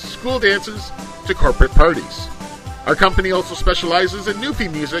parties, school dances, to corporate parties. Our company also specializes in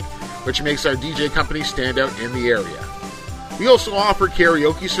Newfie music, which makes our DJ company stand out in the area. We also offer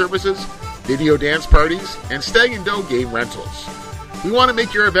karaoke services, video dance parties, and stag and doe game rentals. We want to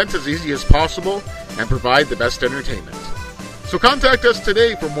make your event as easy as possible and provide the best entertainment. So contact us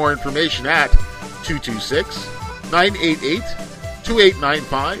today for more information at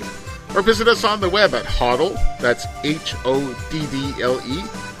 226-988-2895, or visit us on the web at Hoddle, that's HODDLE,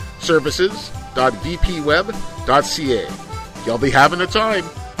 services.vpweb.ca. You'll be having a time.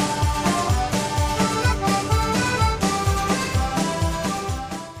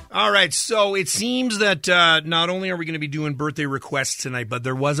 All right, so it seems that not only are we going to be doing birthday requests tonight, but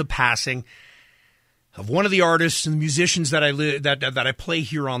there was a passing of one of the artists and musicians that I play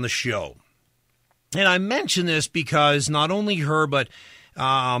here on the show. And I mention this because not only her, but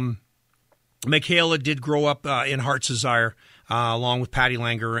Michaela did grow up in Heart's Desire, along with Patty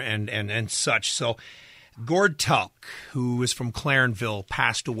Langer and such. So Gord Tulk, who is from Clarenville,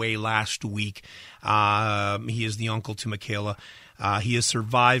 passed away last week. He is the uncle to Michaela. He is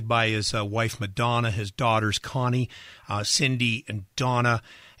survived by his wife Madonna, his daughters Connie, Cindy, and Donna.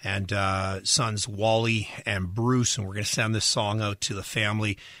 and sons Wally and Bruce, and we're going to send this song out to the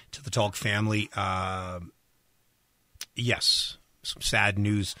family, to the Tulk family. Yes, some sad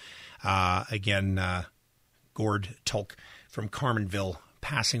news. Again, Gord Tulk from Carmenville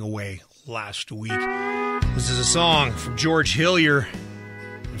passing away last week. This is a song from George Hillier,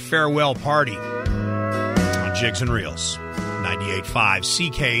 Farewell Party, on Jigs and Reels,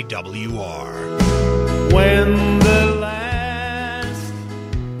 98.5 CKWR. When the last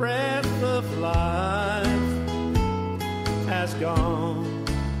breath of life has gone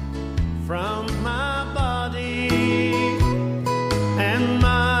from my body and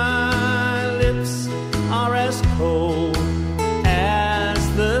my lips are as cold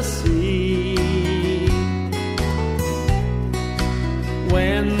as the sea,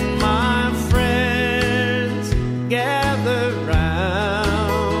 when my friends gather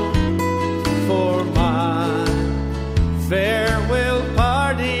round for my farewell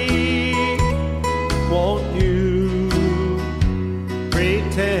party, won't you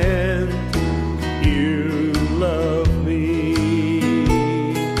pretend you love me?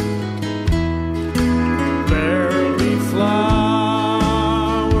 There'll be flowers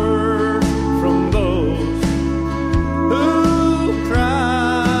from those who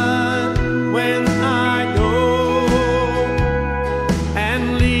cry when I go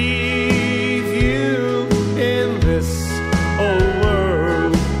and leave you in this old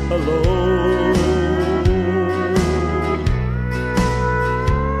world alone.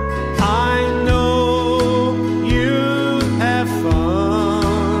 I know you have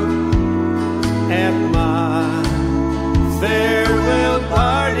fun at my farewell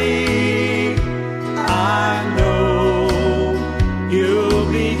party. I know you'll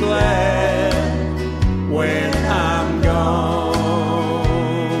be glad when I'm gone.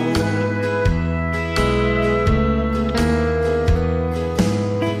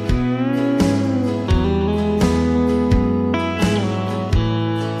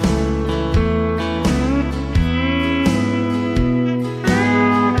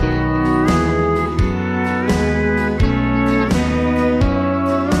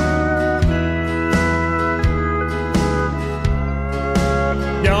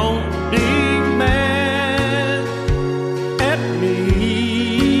 Don't be mad at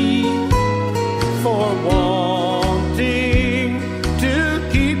me for wanting to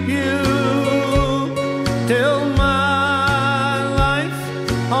keep you till my life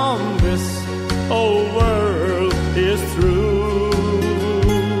on this old world is through.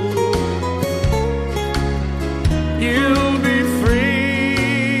 You'll be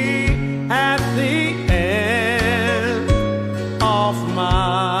free at the end of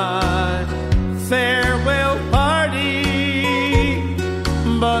my farewell party,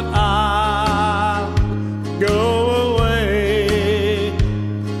 but I'll go away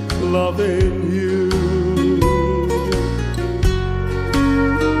loving you.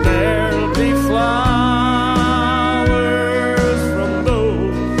 There'll be flowers from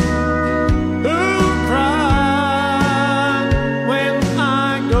those who cry when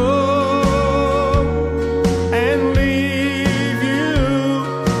I go and leave you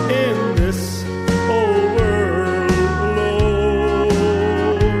in this old world alone.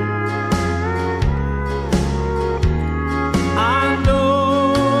 I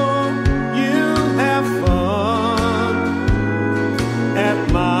know you have fun at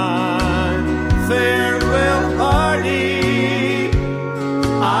my farewell party.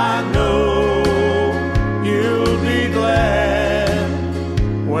 I know you'll be glad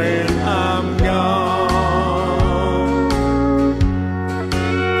when I'm gone.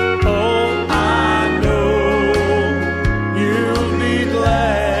 Oh, I know you'll be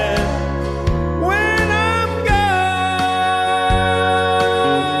glad when I'm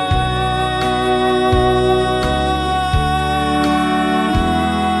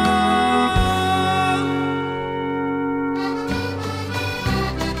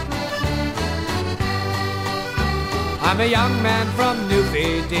I'm a young man from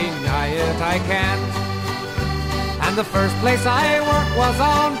Newfie, deny it I can't. And the first place I worked was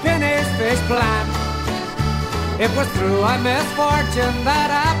on Pinner's fish plant. It was through a misfortune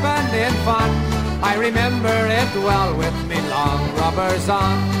that happened in fun. I remember it well with me long rubbers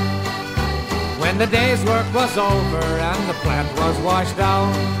on. When the day's work was over and the plant was washed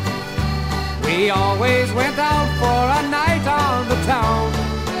out, we always went out for a night on the town.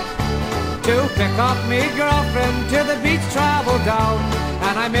 To pick up me girlfriend to the beach travel down,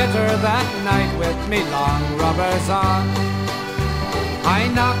 and I met her that night with me long rubbers on. I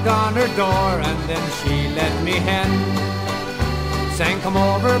knocked on her door and then she let me in, saying come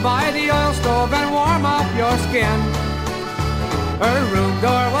over by the oil stove and warm up your skin. Her room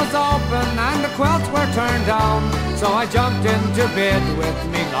door was open and the quilts were turned down, so I jumped into bed with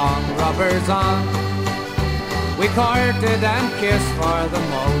me long rubbers on. We courted and kissed for the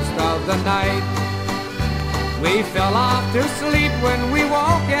most of the night. We fell off to sleep. When we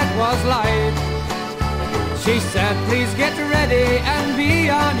woke it was light. She said, please get ready and be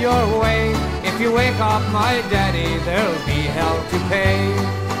on your way. If you wake up my daddy, there'll be hell to pay.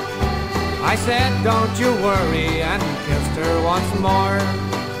 I said, don't you worry, and kissed her once more.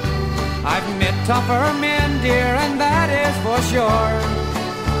 I've met tougher men, dear, and that is for sure.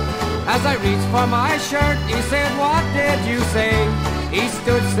 As I reached for my shirt, he said, what did you say? He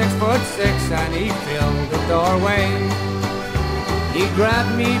stood 6'6" and he filled the doorway. He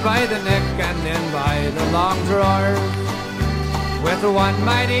grabbed me by the neck and then by the long drawers. With one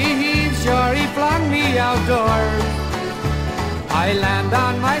mighty heave, sure, he flung me outdoors. I land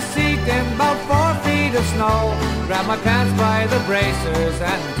on my seat in about 4 feet of snow, grabbed my pants by the bracers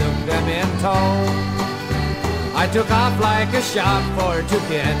and took them in tow. I took off like a shot for to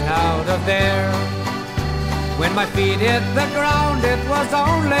get out of there. When my feet hit the ground, it was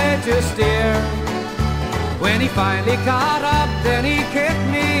only to steer. When he finally caught up, then he kicked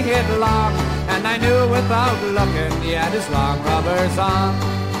me headlong, and I knew without looking he had his long rubbers on.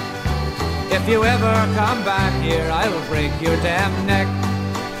 If you ever come back here, I will break your damn neck.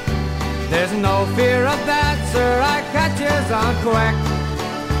 There's no fear of that, sir, I catches on quick.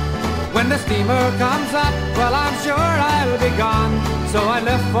 When the steamer comes up, well, I'm sure I'll be gone. So I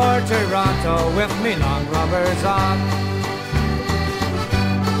left for Toronto with me long rubbers on.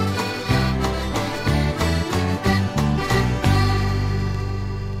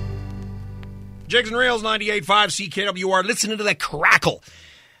 Jigs and Rails 98.5 CKWR. Listening to that crackle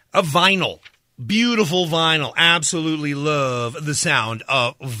of vinyl. Beautiful vinyl. Absolutely love the sound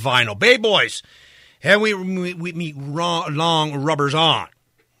of vinyl. Bay Boys. And we me long rubbers on.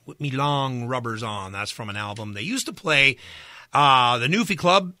 With me long rubbers on. That's from an album. They used to play the Newfie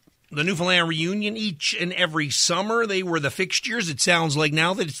Club, the Newfoundland Reunion, each and every summer. They were the fixtures. It sounds like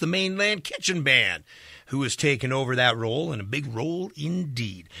now that it's the Mainland Kitchen Band who has taken over that role, and a big role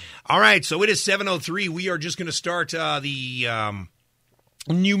indeed. All right, so it is 7:03. We are just going to start the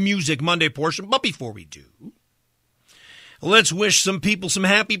New Music Monday portion. But before we do, let's wish some people some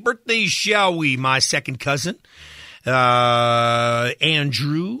happy birthdays, shall we? My second cousin, Andrew,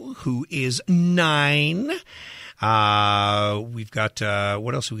 who is 9. We've got,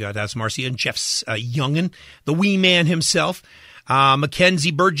 what else we got? That's Marcia and Jeff's youngin', the wee man himself.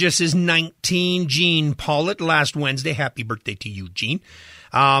 Mackenzie Burgess is 19. Gene Paulett, last Wednesday. Happy birthday to you, Gene.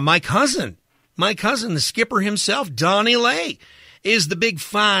 My cousin, the skipper himself, Donnie Lay, is the big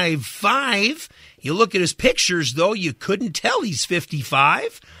 5'5". You look at his pictures, though, you couldn't tell he's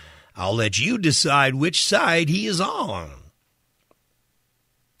 55. I'll let you decide which side he is on.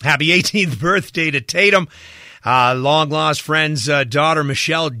 Happy 18th birthday to Tatum. Long-lost friend's daughter,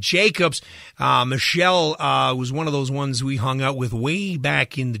 Michelle Jacobs. Michelle was one of those ones we hung out with way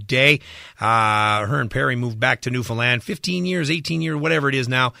back in the day. Her and Perry moved back to Newfoundland 15 years, 18 years, whatever it is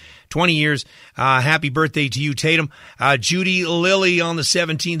now, 20 years. Happy birthday to you, Tatum. Judy Lilly on the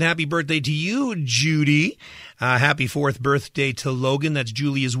 17th. Happy birthday to you, Judy. Happy 4th birthday to Logan. That's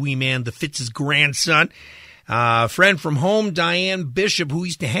Julia's wee man, the Fitz's grandson. Friend from home, Diane Bishop, who we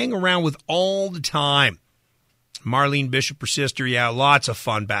used to hang around with all the time. Marlene Bishop, her sister, yeah, lots of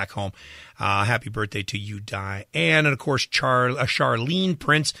fun back home. Happy birthday to you, Diane. And, of course, Charlene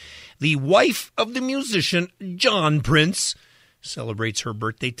Prince, the wife of the musician John Prince, celebrates her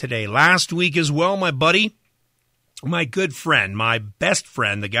birthday today. Last week as well, my buddy, my good friend, my best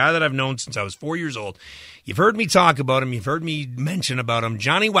friend, the guy that I've known since I was 4 years old. You've heard me talk about him. You've heard me mention about him.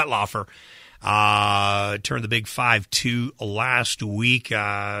 Johnny Wetlaufer turned the big 5-2 last week.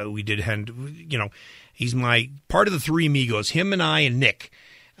 We did, you know, he's my part of the Three Amigos. Him and I and Nick,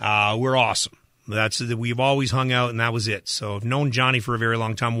 we're awesome. We've always hung out, and that was it. So I've known Johnny for a very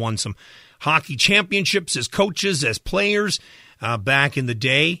long time. Won some hockey championships as coaches, as players back in the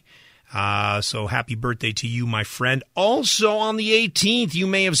day. So happy birthday to you, my friend. Also on the 18th, you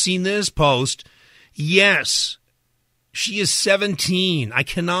may have seen this post. Yes, she is 17. I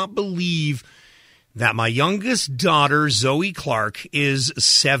cannot believe that my youngest daughter, Zoe Clark, is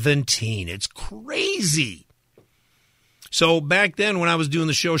 17. It's crazy. So back then when I was doing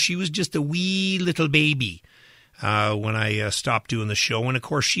the show, she was just a wee little baby when I stopped doing the show. And, of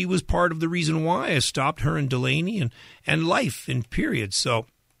course, she was part of the reason why I stopped, her and Delaney and life in period. So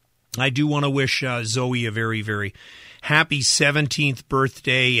I do want to wish Zoe a very, very happy 17th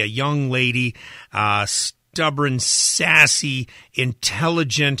birthday, a young lady. stubborn, sassy,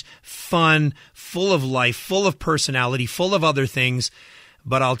 intelligent, fun, full of life, full of personality, full of other things.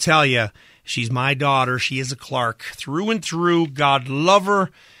 But I'll tell you, she's my daughter. She is a Clark through and through. God love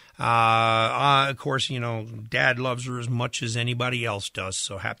her. Of course, you know, Dad loves her as much as anybody else does.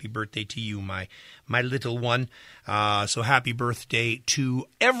 So happy birthday to you, my little one. So happy birthday to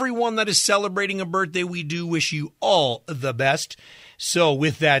everyone that is celebrating a birthday. We do wish you all the best. So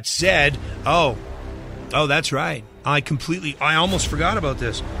with that said, oh, that's right. I almost forgot about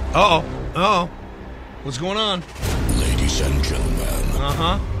this. Uh-oh. What's going on? Ladies and gentlemen.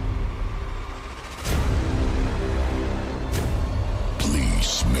 Uh-huh.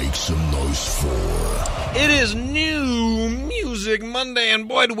 Please make some noise for... It is New Music Monday, and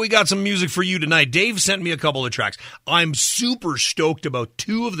boy, do we got some music for you tonight. Dave sent me a couple of tracks. I'm super stoked about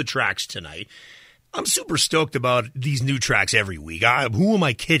two of the tracks tonight. I'm super stoked about these new tracks every week. Who am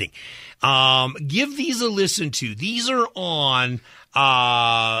I kidding? Give these a listen to. These are on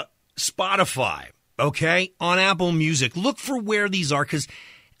Spotify, okay? On Apple Music. Look for where these are, because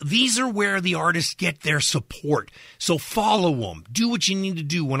these are where the artists get their support. So follow them. Do what you need to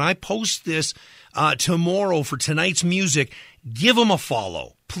do. When I post this tomorrow for tonight's music, give them a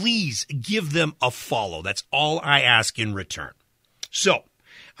follow. Please give them a follow. That's all I ask in return. So,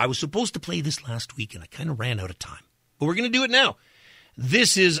 I was supposed to play this last week, and I kind of ran out of time. But we're going to do it now.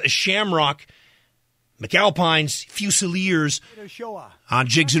 This is Shamrock, McAlpine's Fusiliers on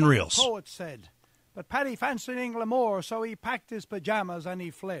Jigs and Reels. Poet said, but Paddy fancied England more, so he packed his pajamas and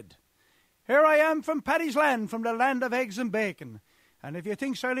he fled. Here I am from Paddy's land, from the land of eggs and bacon. And if you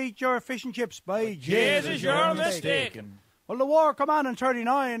think I'll eat your fish and chips, by Jesus, you're mistaken. Well, the war come on in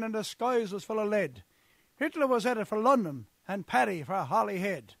 39 and the skies was full of lead. Hitler was headed for London and Paddy for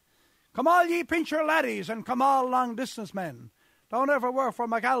Holyhead. Come all ye pincher laddies and come all long-distance men. Don't ever work for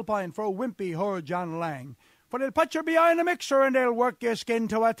McAlpine for Wimpy or John Lang. For they'll put you behind a mixer and they'll work your skin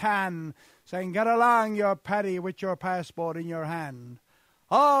to a tan, saying, get along, your Paddy, with your passport in your hand.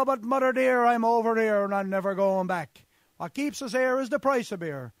 Oh, but mother dear, I'm over here and I'm never going back. What keeps us here is the price of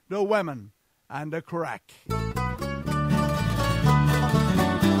beer, the women, and the crack.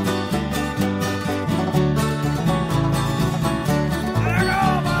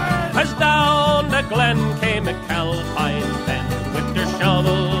 As down the glen came McAlpine's men with their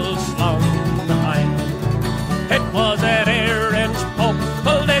shovels slung behind them. It was at Erin's Pope,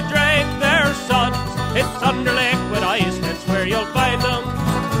 till they drank their sons. It's under liquid ice, that's where you'll find them.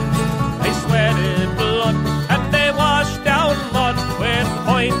 They sweated blood and they washed down mud with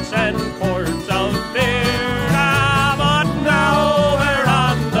points and cords of beer. But now we're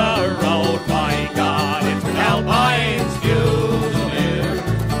on the road, by God, it's McAlpine's Fusilier.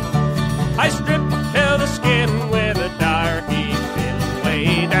 I stripped to the skin with a darky fin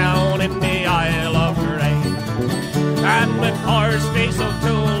way down in the Isle of Grain. And with Horseface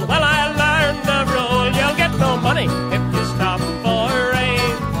O'Toole, well, I learned the rule, you'll get no money if you stop for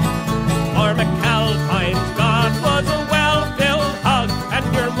rain. For McAlpine's God was a well-filled hog, and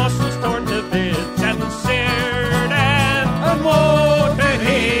your muscles torn to bits and seared. And woe to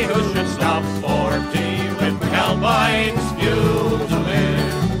he who should stop for tea with McAlpine's Fusilier.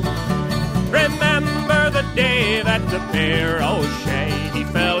 Remember the day that the Bear O'Shea, he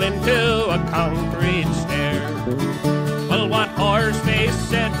fell into a concrete stair. Well, what Horseface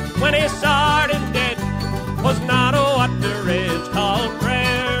said when he saw him dead was not what the Ridge called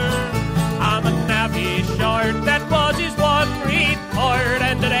prayer. On the Navy shore, that was his one report,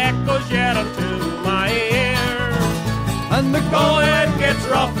 and it echoes yet unto my ear. And the going gets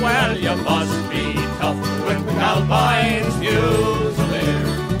rough, well, you must be tough with McAlpine's Fusilier.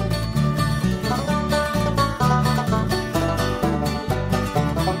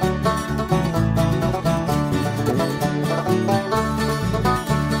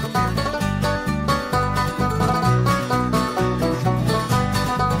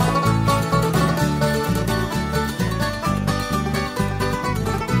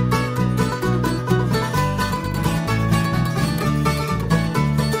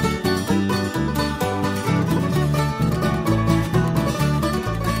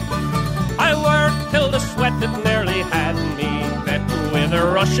 That nearly had me bet with a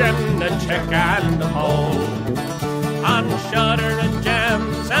Russian, a Czech and a Pole. On shutter and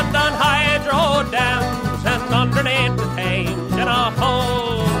jams and on hydro dams and underneath the Thames in a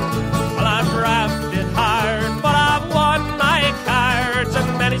hole. Well, I've drafted hard, but I've won my cards,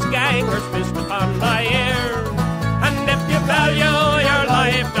 and many's ganger's fist upon my ear. And if you value your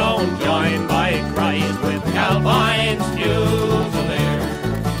life, don't join by cries with McAlpine's Fusilier.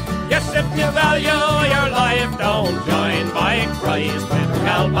 Yes, if you value your life, don't join by Christ with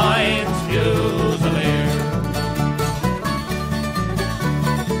McAlpine's Fusilier.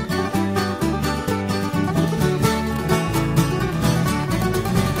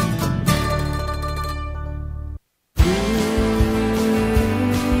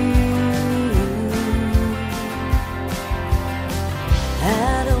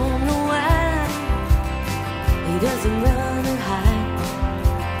 doesn't run or hide.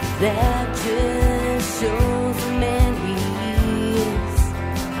 That just shows the man he is.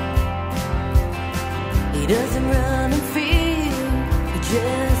 He doesn't run and fear, he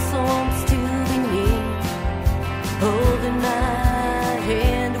just wants to be near, holding my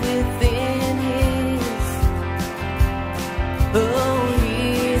hand within his. Oh,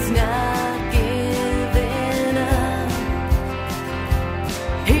 he's not giving up.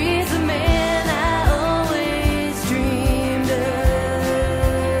 He's the man I always dreamed of.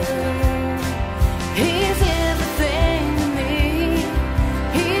 He's everything to me.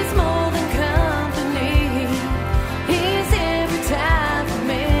 He's more than company. He's every type of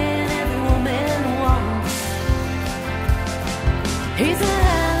man every woman wants. He's the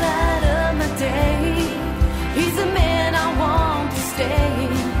highlight of my day. He's the man I want to stay.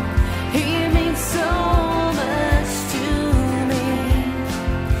 He means so much to me.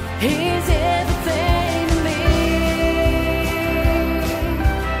 He's everything to me.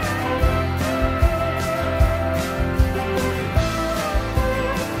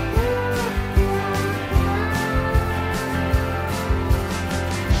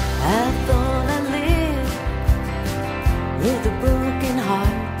 I thought I lived with a broken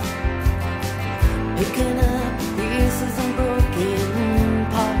heart, picking up pieces and broken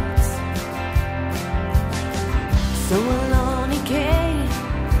parts. Someone only came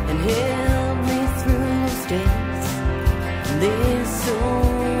and helped me through those days. There's so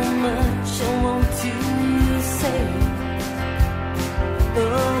much I want to say.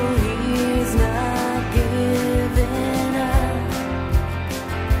 Oh, he's not giving up.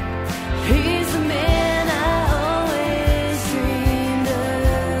 He's the man I always dreamed of.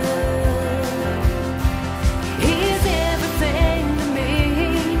 He's everything to me.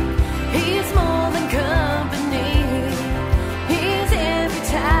 He's more than company. He's every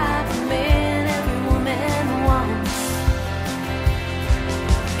type of man every woman wants.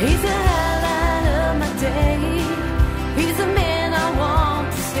 He's the highlight of my day. He's the man I want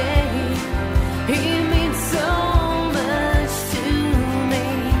to stay. He means so much to me.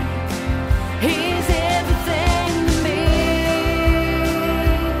 He's everything to me.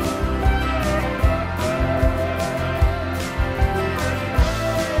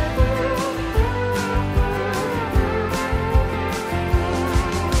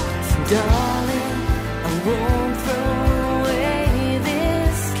 So darling, I won't throw away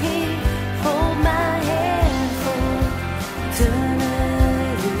this key. Hold my hand for eternity.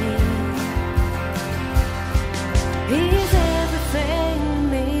 He's everything to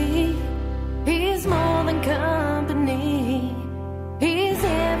me. He's more than company. He's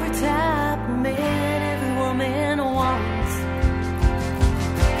every type of man every woman wants.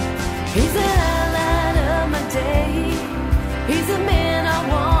 He's the highlight of my day. He's the man I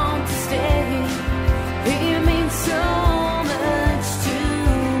want to stay. He means so much to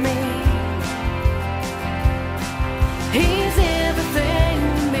me. He's everything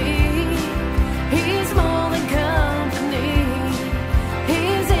to me. He's more than company.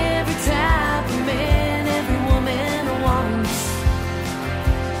 He's every type of man every woman wants.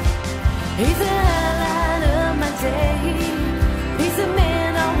 He's the highlight of my day. He's the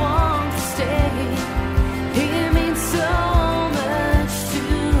man I want to stay. He means so much to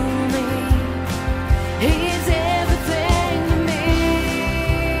me. He's everything to me.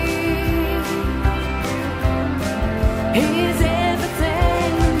 He's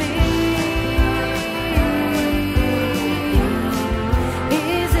everything to me.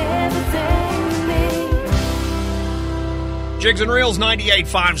 He's everything to me. Jigs and Reels, 98.5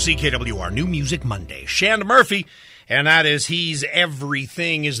 CKWR, New Music Monday. Shanda Murphy, and that is He's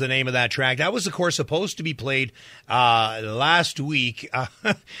Everything is the name of that track. That was, of course, supposed to be played last week,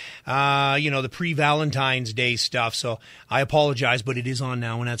 the pre-Valentine's Day stuff, so I apologize, but it is on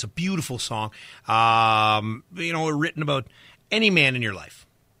now, and that's a beautiful song. Written about any man in your life,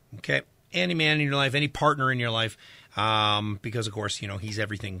 okay? Any man in your life, any partner in your life, because, of course, he's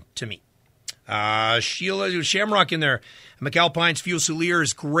everything to me. Sheila Shamrock in there. McAlpine's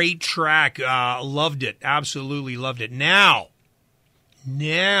Fusiliers, great track. Loved it. Absolutely loved it. Now,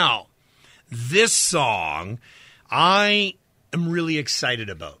 this song I am really excited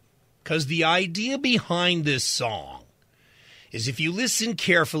about, because the idea behind this song is, if you listen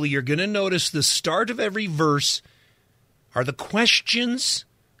carefully, you're going to notice the start of every verse are the questions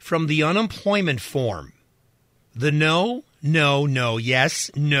from the unemployment form. The no, no, no,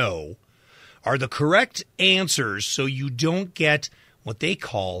 yes, no are the correct answers, so you don't get what they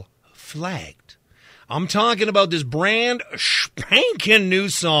call flagged. I'm talking about this brand spanking new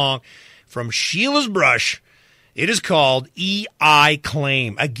song from Sheila's Brush, It is called EI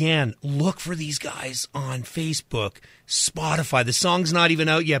Claim. Again, look for these guys on Facebook, Spotify. The song's not even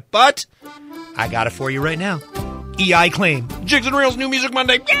out yet, but I got it for you right now. EI Claim. Jigs and Reels, New Music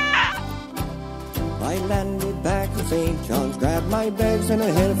Monday. Yeah! I landed back in St. John's, grabbed my bags and I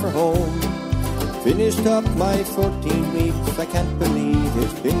headed for home. Finished up my 14 weeks, I can't believe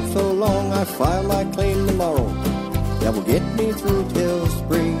it's been so long. I file my claim tomorrow, that will get me through till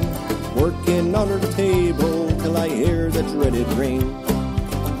spring. Working under the table till I hear the dreaded ring.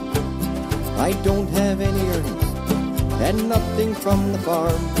 I don't have any earnings and nothing from the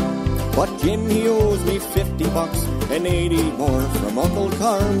farm, but Jim, he owes me $50 and 80 more from Uncle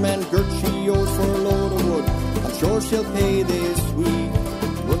Carm, and Gert, she owes for a load of wood. I'm sure she'll pay this week.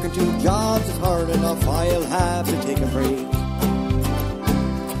 Working 2 jobs is hard enough, I'll have to take a break.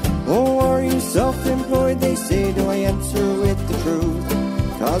 Oh, are you self-employed, they say, do I answer with the truth?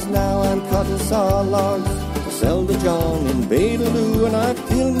 'Cause now I'm cutting saw logs to sell to John in Badeloo, and I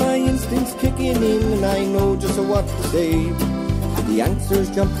feel my instincts kicking in, and I know just what to say. The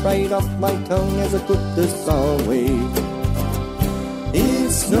answers jump right off my tongue as I put the saw away.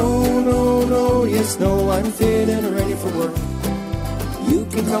 It's no, no, no, yes, no, I'm fit and ready for work. You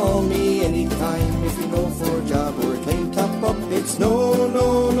can call me anytime if you know for a job or a claim top up. It's no,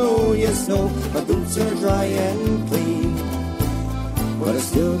 no, no, yes, no, my boots are dry and clean. But I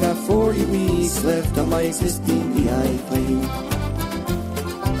still got 40 weeks left on my existing EI claim.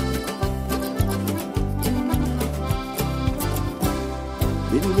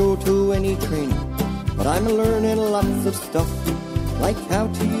 Didn't go to any training, but I'm learning lots of stuff, like how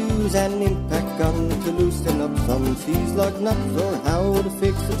to use an impact gun to loosen up some C-slug nuts, or how to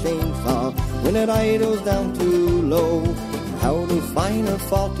fix a chainsaw when it idles down too low, how to find a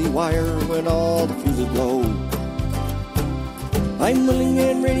faulty wire when all the fuses blow. I'm willing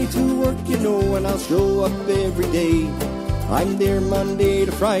and ready to work, you know, and I'll show up every day. I'm there Monday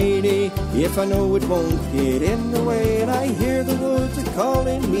to Friday, if I know it won't get in the way. And I hear the woods are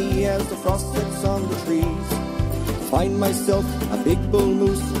calling me as the frost sets on the trees. Find myself a big bull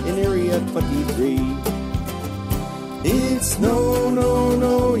moose in Area 23. It's no, no,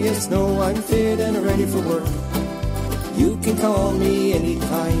 no, yes, no, I'm fit and ready for work. You can call me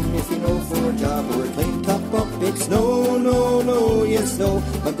anytime if you know for a job or a claim top up. It's no, no, no, yes, no,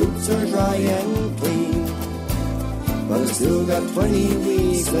 my boots are dry and clean. But I still got 20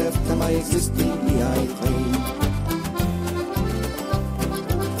 weeks left on my existing EI claim.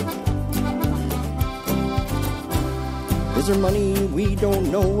 Is there money we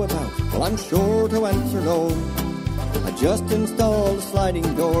don't know about? Well, I'm sure to answer no. I just installed a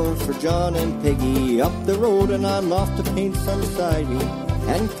sliding door for John and Peggy up the road, and I'm off to paint some siding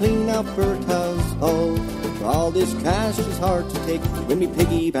and clean out Bertha's hull. For all this cash is hard to take when me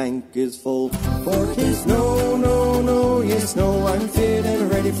piggy bank is full. For 'tis no, no, no, yes, no, I'm fit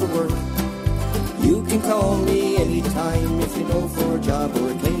and ready for work. You can call me anytime if you know for a job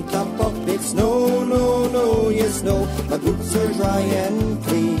or a claim top up. It's no, no, no, yes, no, my boots are dry and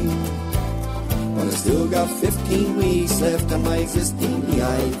clean. But I still got 15 weeks left on my existing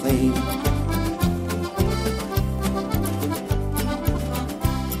EI claim.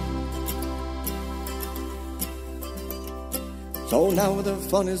 So now the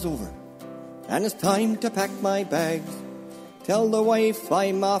fun is over, and it's time to pack my bags. Tell the wife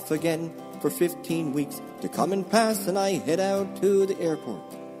I'm off again for 15 weeks to come and pass, and I head out to the airport,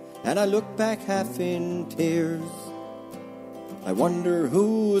 and I look back half in tears. I wonder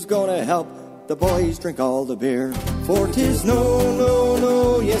who's gonna help the boys drink all the beer. For 'tis no, no,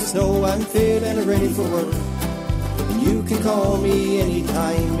 no, yes, no, I'm fit and ready for work. And you can call me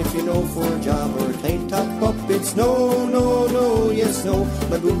anytime if you know for a job or a claim top up. It's no, no, no, yes, no,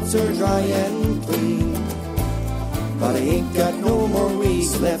 my boots are dry and clean. But I ain't got no more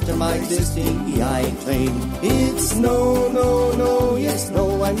weeks left on my existing EI claim. It's no, no, no, yes,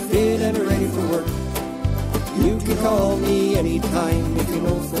 no, I'm fit and ready for work. You can call me anytime if you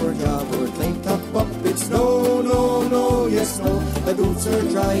know for a job or a claim top up. It's no, no, no, yes, no, my boots are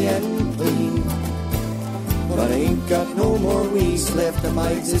dry and clean. But I ain't got no more weeks left on my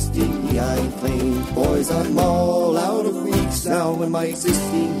existing EI claim. Boys, I'm all out of weeks now in my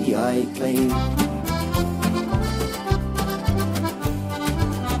existing EI claim.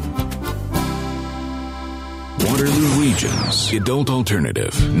 Waterloo Region's Adult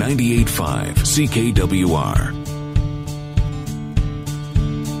Alternative 98.5 CKWR.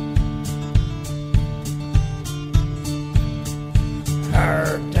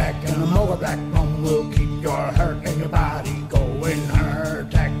 Hardtack and a mocha black rum will keep your heart and your body going.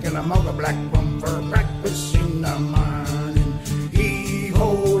 Hardtack and a mocha black rum for breakfast in the morning. Heave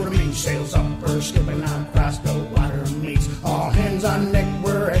ho, the main sails up, or skipping across the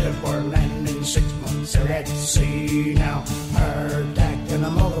are at sea now. Heart attack and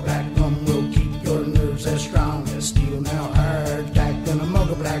a mug of black rum will keep your nerves as strong as steel. Now heart attack and a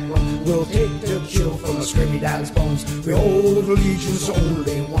mug of black rum will take the chill from a scurvy dog's bones. We hold allegiance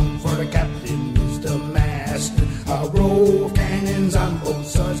only one, for the captain is the master. A row of cannons on both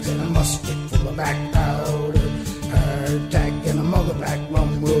sides and a musket full of black powder. Heart attack and a mug of black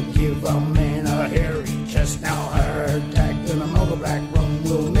rum will give a man a hairy chest. Now heart attack and a mug of black rum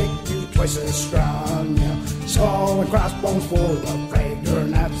will make you twice as strong. Now skull and crossbones for a flag, you're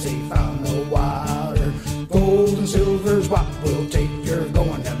not safe on the water. Gold and silver's what will take your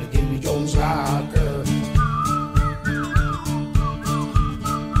going down to Davy Jones' locker.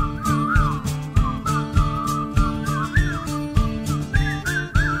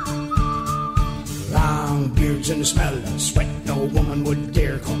 And the smell of sweat, no woman would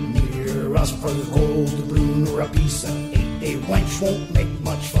dare come near us. For the gold doubloon or a piece of eight, a wench won't make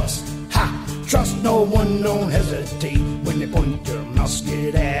much fuss. Ha! Trust no one, don't hesitate when they point their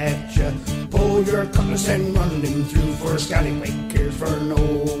musket at ya. Pull your cutlass and run them through, for a scallywag cares for no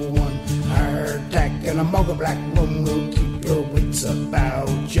one. Heart attack and a mug of black rum will keep your wits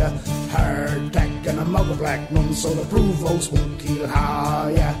about ya. Heart attack and a mug of black rum, so the provost won't kill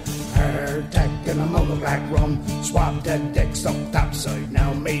higher. Heart attack and a mug of black rum, swap the decks up topside.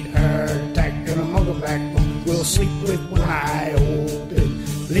 Now made heart attack and a mug of black rum, we'll sleep with one eye open.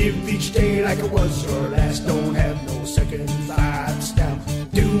 Live each day like it was your last, don't have no second thoughts. Now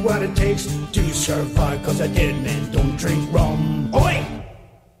do what it takes to survive, cause a dead man don't drink rum. Oi!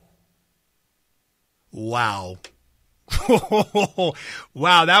 Wow.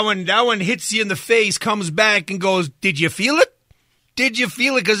 Wow, that one hits you in the face, comes back and goes, did you feel it? Did you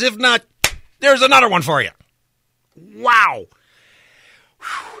feel it? Because if not, there's another one for you. Wow.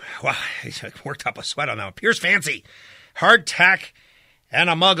 Wow, I worked up a sweat on that one. Pierce Fancy, hardtack, and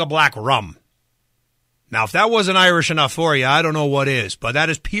a mug of black rum. Now, if that wasn't Irish enough for you, I don't know what is, but that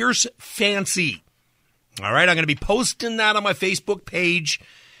is Pierce Fancy. All right, I'm going to be posting that on my Facebook page,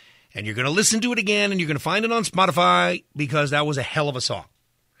 and you're going to listen to it again, and you're going to find it on Spotify, because that was a hell of a song.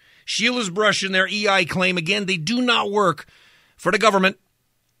 Sheila's brushing their EI claim. Again, they do not work for the government,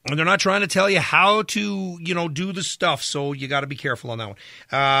 and they're not trying to tell you how to, do the stuff, so you got to be careful on that one.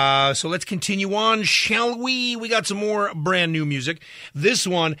 So let's continue on, shall we? We got some more brand new music. This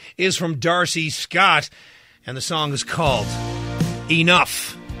one is from Darcy Scott, and the song is called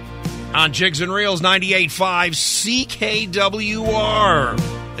Enough on Jigs and Reels 98.5 CKWR.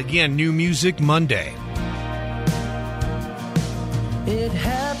 Again, New Music Monday. At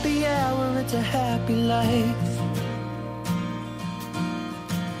happy hour, it's a happy life.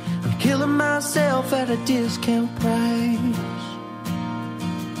 Killing myself at a discount price.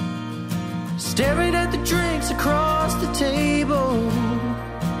 Staring at the drinks across the table.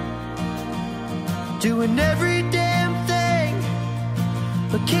 Doing every damn thing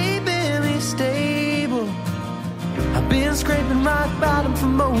but keeping me stable. I've been scraping rock bottom for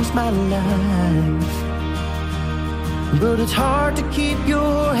most of my life. But it's hard to keep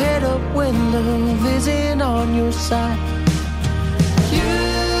your head up when love isn't on your side.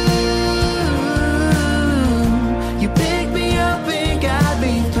 You picked me up and got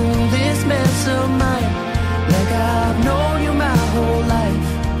me through this mess of mine, like I've known you my whole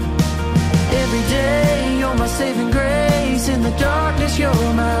life. Every day you're my saving grace, in the darkness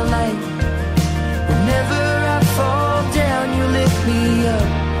you're my light. Whenever I fall down you lift me up,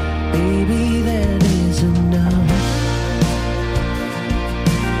 baby that is enough.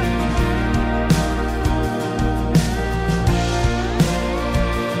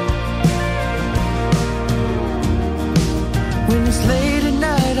 When it's late at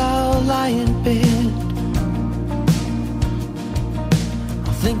night, I'll lie in bed.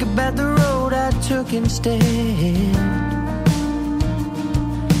 I'll think about the road I took instead.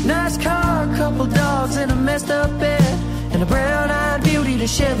 Nice car, couple dogs, and a messed up bed, and a brown-eyed beauty to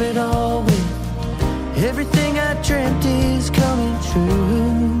share it all with. Everything I dreamt is coming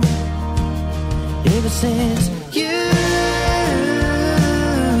true. Ever since you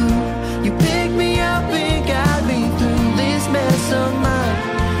picked me up and got me through this mess of mine,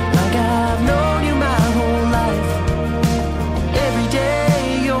 like I've known you my whole life. Every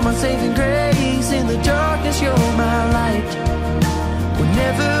day you're my saving grace, in the darkness you're my light.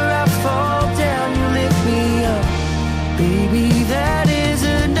 Whenever I fall down you lift me up, baby that is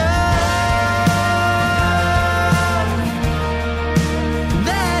enough.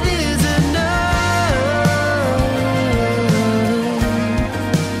 That is enough.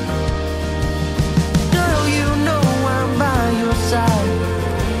 Girl, you know I'm by your side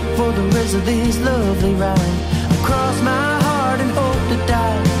for the rest of this lovely ride. I'll cross my heart and hope to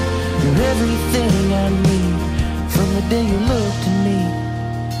die everything I need. From the day you looked at me,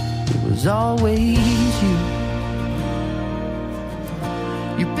 it was always you.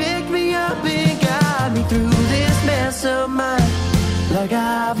 You picked me up and got me through this mess of mine, like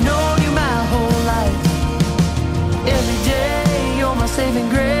I've known you my whole life. Every day you're my saving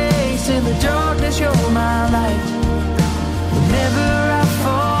grace, in the darkness you're my light. Whenever I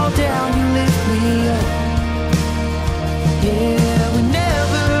fall down, you lift me up. Yeah,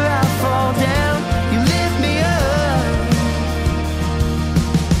 whenever I fall down, you lift me up.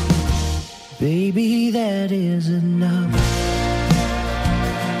 Baby, that is enough.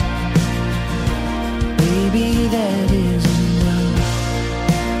 Baby, that is enough.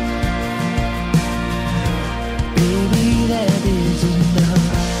 Baby, that is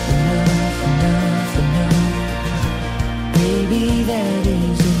enough. Enough, enough, enough. Baby, that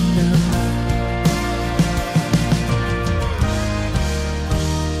is enough.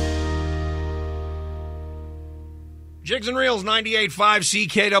 Jigs and Reels, 98.5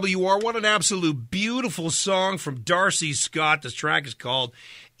 CKWR. What an absolute beautiful song from Darcy Scott. This track is called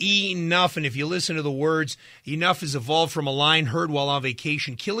Enough, and if you listen to the words, enough is evolved from a line heard while on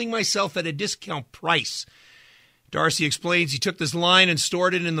vacation, killing myself at a discount price. Darcy explains he took this line and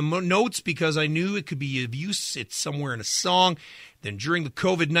stored it in the notes because I knew it could be of use. It's somewhere in a song. Then during the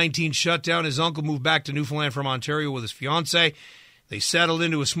COVID-19 shutdown, his uncle moved back to Newfoundland from Ontario with his fiancée. They settled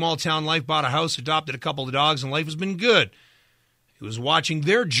into a small town life, bought a house, adopted a couple of dogs, and life has been good. It was watching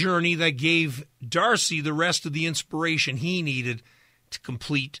their journey that gave Darcy the rest of the inspiration he needed to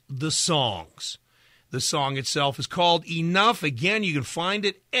complete the songs. The song itself is called Enough. Again, you can find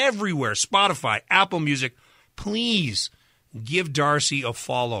it everywhere. Spotify, Apple Music. Please give Darcy a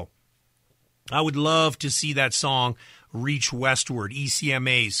follow. I would love to see that song reach westward.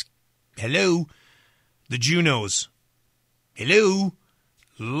 ECMAs. Hello. The Junos. Hello.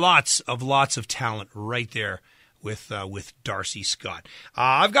 Lots of talent right there with Darcy Scott.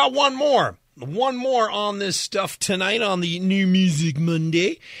 I've got one more on this stuff tonight on the New Music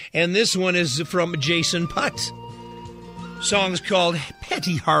Monday, and this one is from Jason Putt. Song's called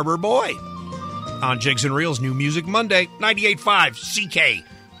Petty Harbor Boy on Jigs and Reels New Music Monday, 98.5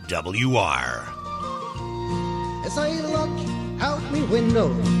 CKWR. As I look out my window,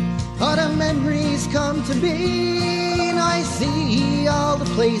 all the memories come to me, and I see all the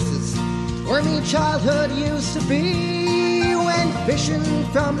places where me childhood used to be. Went fishing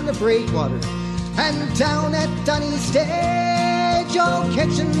from the breakwater and down at Dunny Stage, all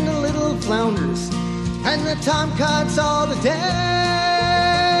catching the little flounders and the tomcats all the day.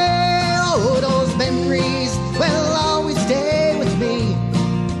 Oh, those memories will always stay with me.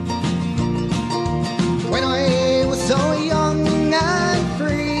 When I was so young and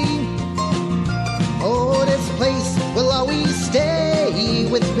free, oh, this place will always stay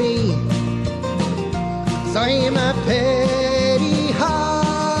with me. 'Cause I'm a Petty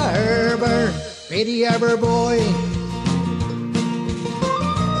Harbor boy.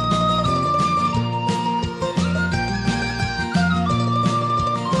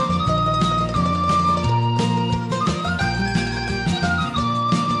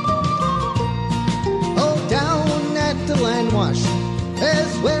 Oh, down at the Landwash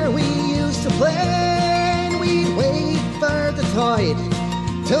is where we used to play, and we'd wait for the tide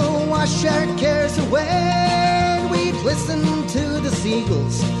to wash our cares away, and we'd listen to the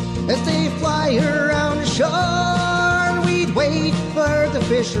seagulls as they fly around the shore, and we'd wait for the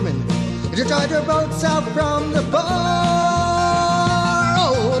fishermen to dry their boats out from the bar.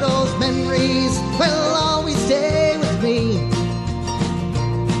 Oh, those memories will always stay with me.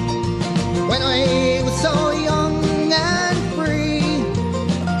 When I was so young and free,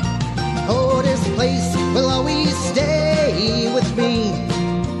 oh, this place will always stay with me.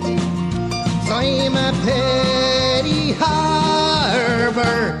 I'm a Petty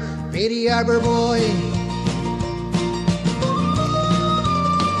Harbor boy.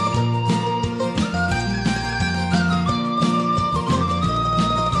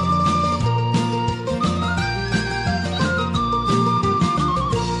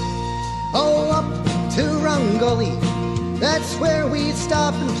 Oh, up to Rungully, that's where we'd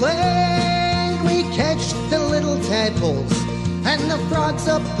stop and play. We'd catch the little tadpoles and the frogs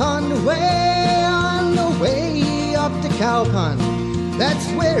up on the way up to Cow Pond. That's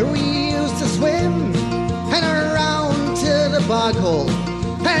where we used to swim, and around to the bog hole,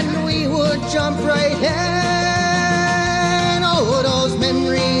 and we would jump right in. Oh, those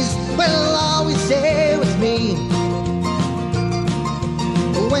memories will always stay with me.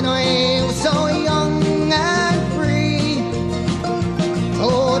 When I was so young and free,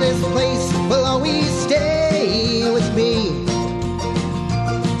 oh, this place will always stay with me.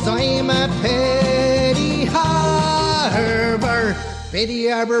 So I'm a Petty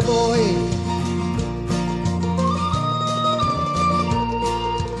Harbor boy.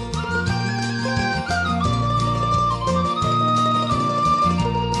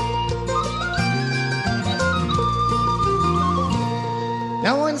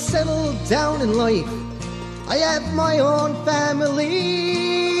 Now I'm settled down in life. I have my own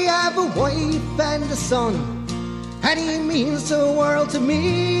family. I have a wife and a son, and he means the world to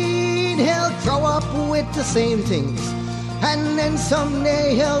me. He'll grow up with the same things, and then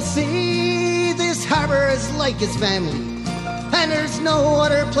someday he'll see this harbor is like his family, and there's no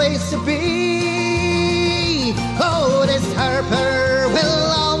other place to be. Oh, this harbor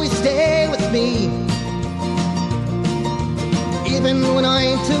will always stay with me, even when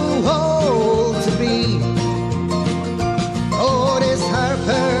I'm too old to be. Oh, this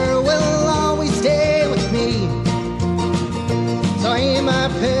harbor will always stay with me, so I'm a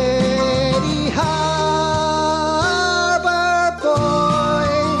Petty Harbor boy.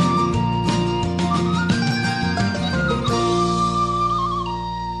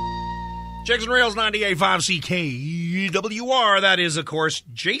 Jigs and Reels 98.5 CKWR. That is, of course,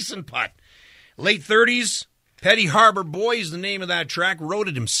 Jason Putt. Late 30s. Petty Harbor Boy is the name of that track. Wrote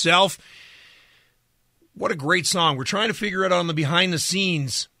it himself. What a great song. We're trying to figure it out on the behind the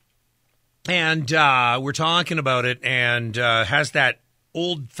scenes. And we're talking about it, and has that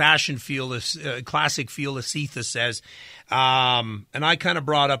old-fashioned feel, classic feel, as Setha says. And I kind of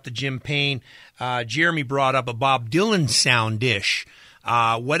brought up the Jim Payne. Jeremy brought up a Bob Dylan sound-ish.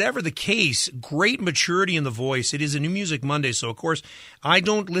 Whatever the case, great maturity in the voice. It is a New Music Monday, so of course I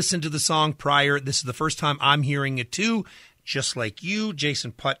don't listen to the song prior. This is the first time I'm hearing it too, just like you,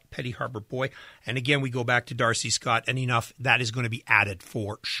 Jason Putt, Petty Harbor Boy. And again, we go back to Darcy Scott, and enough, that is going to be added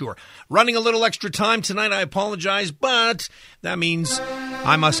for sure. Running a little extra time tonight, I apologize, but that means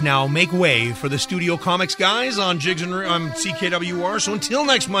I must now make way for the Studio Comics guys on Jigs and CKWR. So until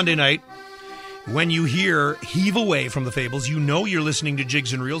next Monday night, when you hear Heave Away from the Fables, you know you're listening to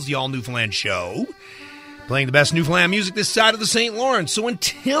Jigs and Reels, the all-Newfoundland show, playing the best Newfoundland music this side of the St. Lawrence. So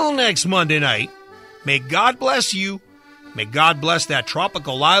until next Monday night, may God bless you. May God bless that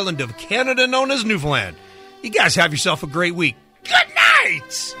tropical island of Canada known as Newfoundland. You guys have yourself a great week. Good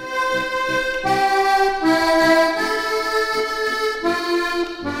night!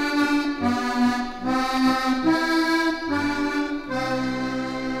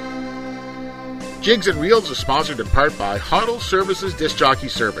 Jigs and Reels is sponsored in part by Huddle Services Disc Jockey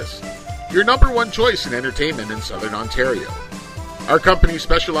Service, your number one choice in entertainment in Southern Ontario. Our company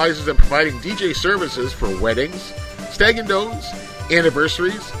specializes in providing DJ services for weddings, stag and does,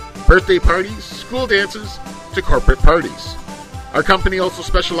 anniversaries, birthday parties, school dances, to corporate parties. Our company also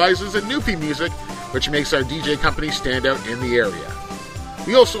specializes in Newfie music, which makes our DJ company stand out in the area.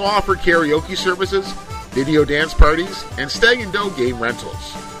 We also offer karaoke services, video dance parties, and stag and doe game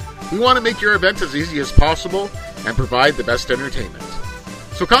rentals. We want to make your event as easy as possible and provide the best entertainment.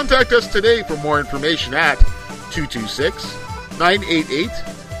 So contact us today for more information at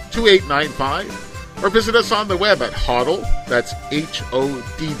 226-988-2895 or visit us on the web at Hoddle, that's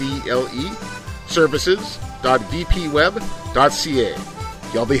HODDLE, services.vpweb.ca.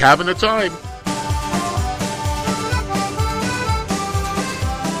 You'll be having a time.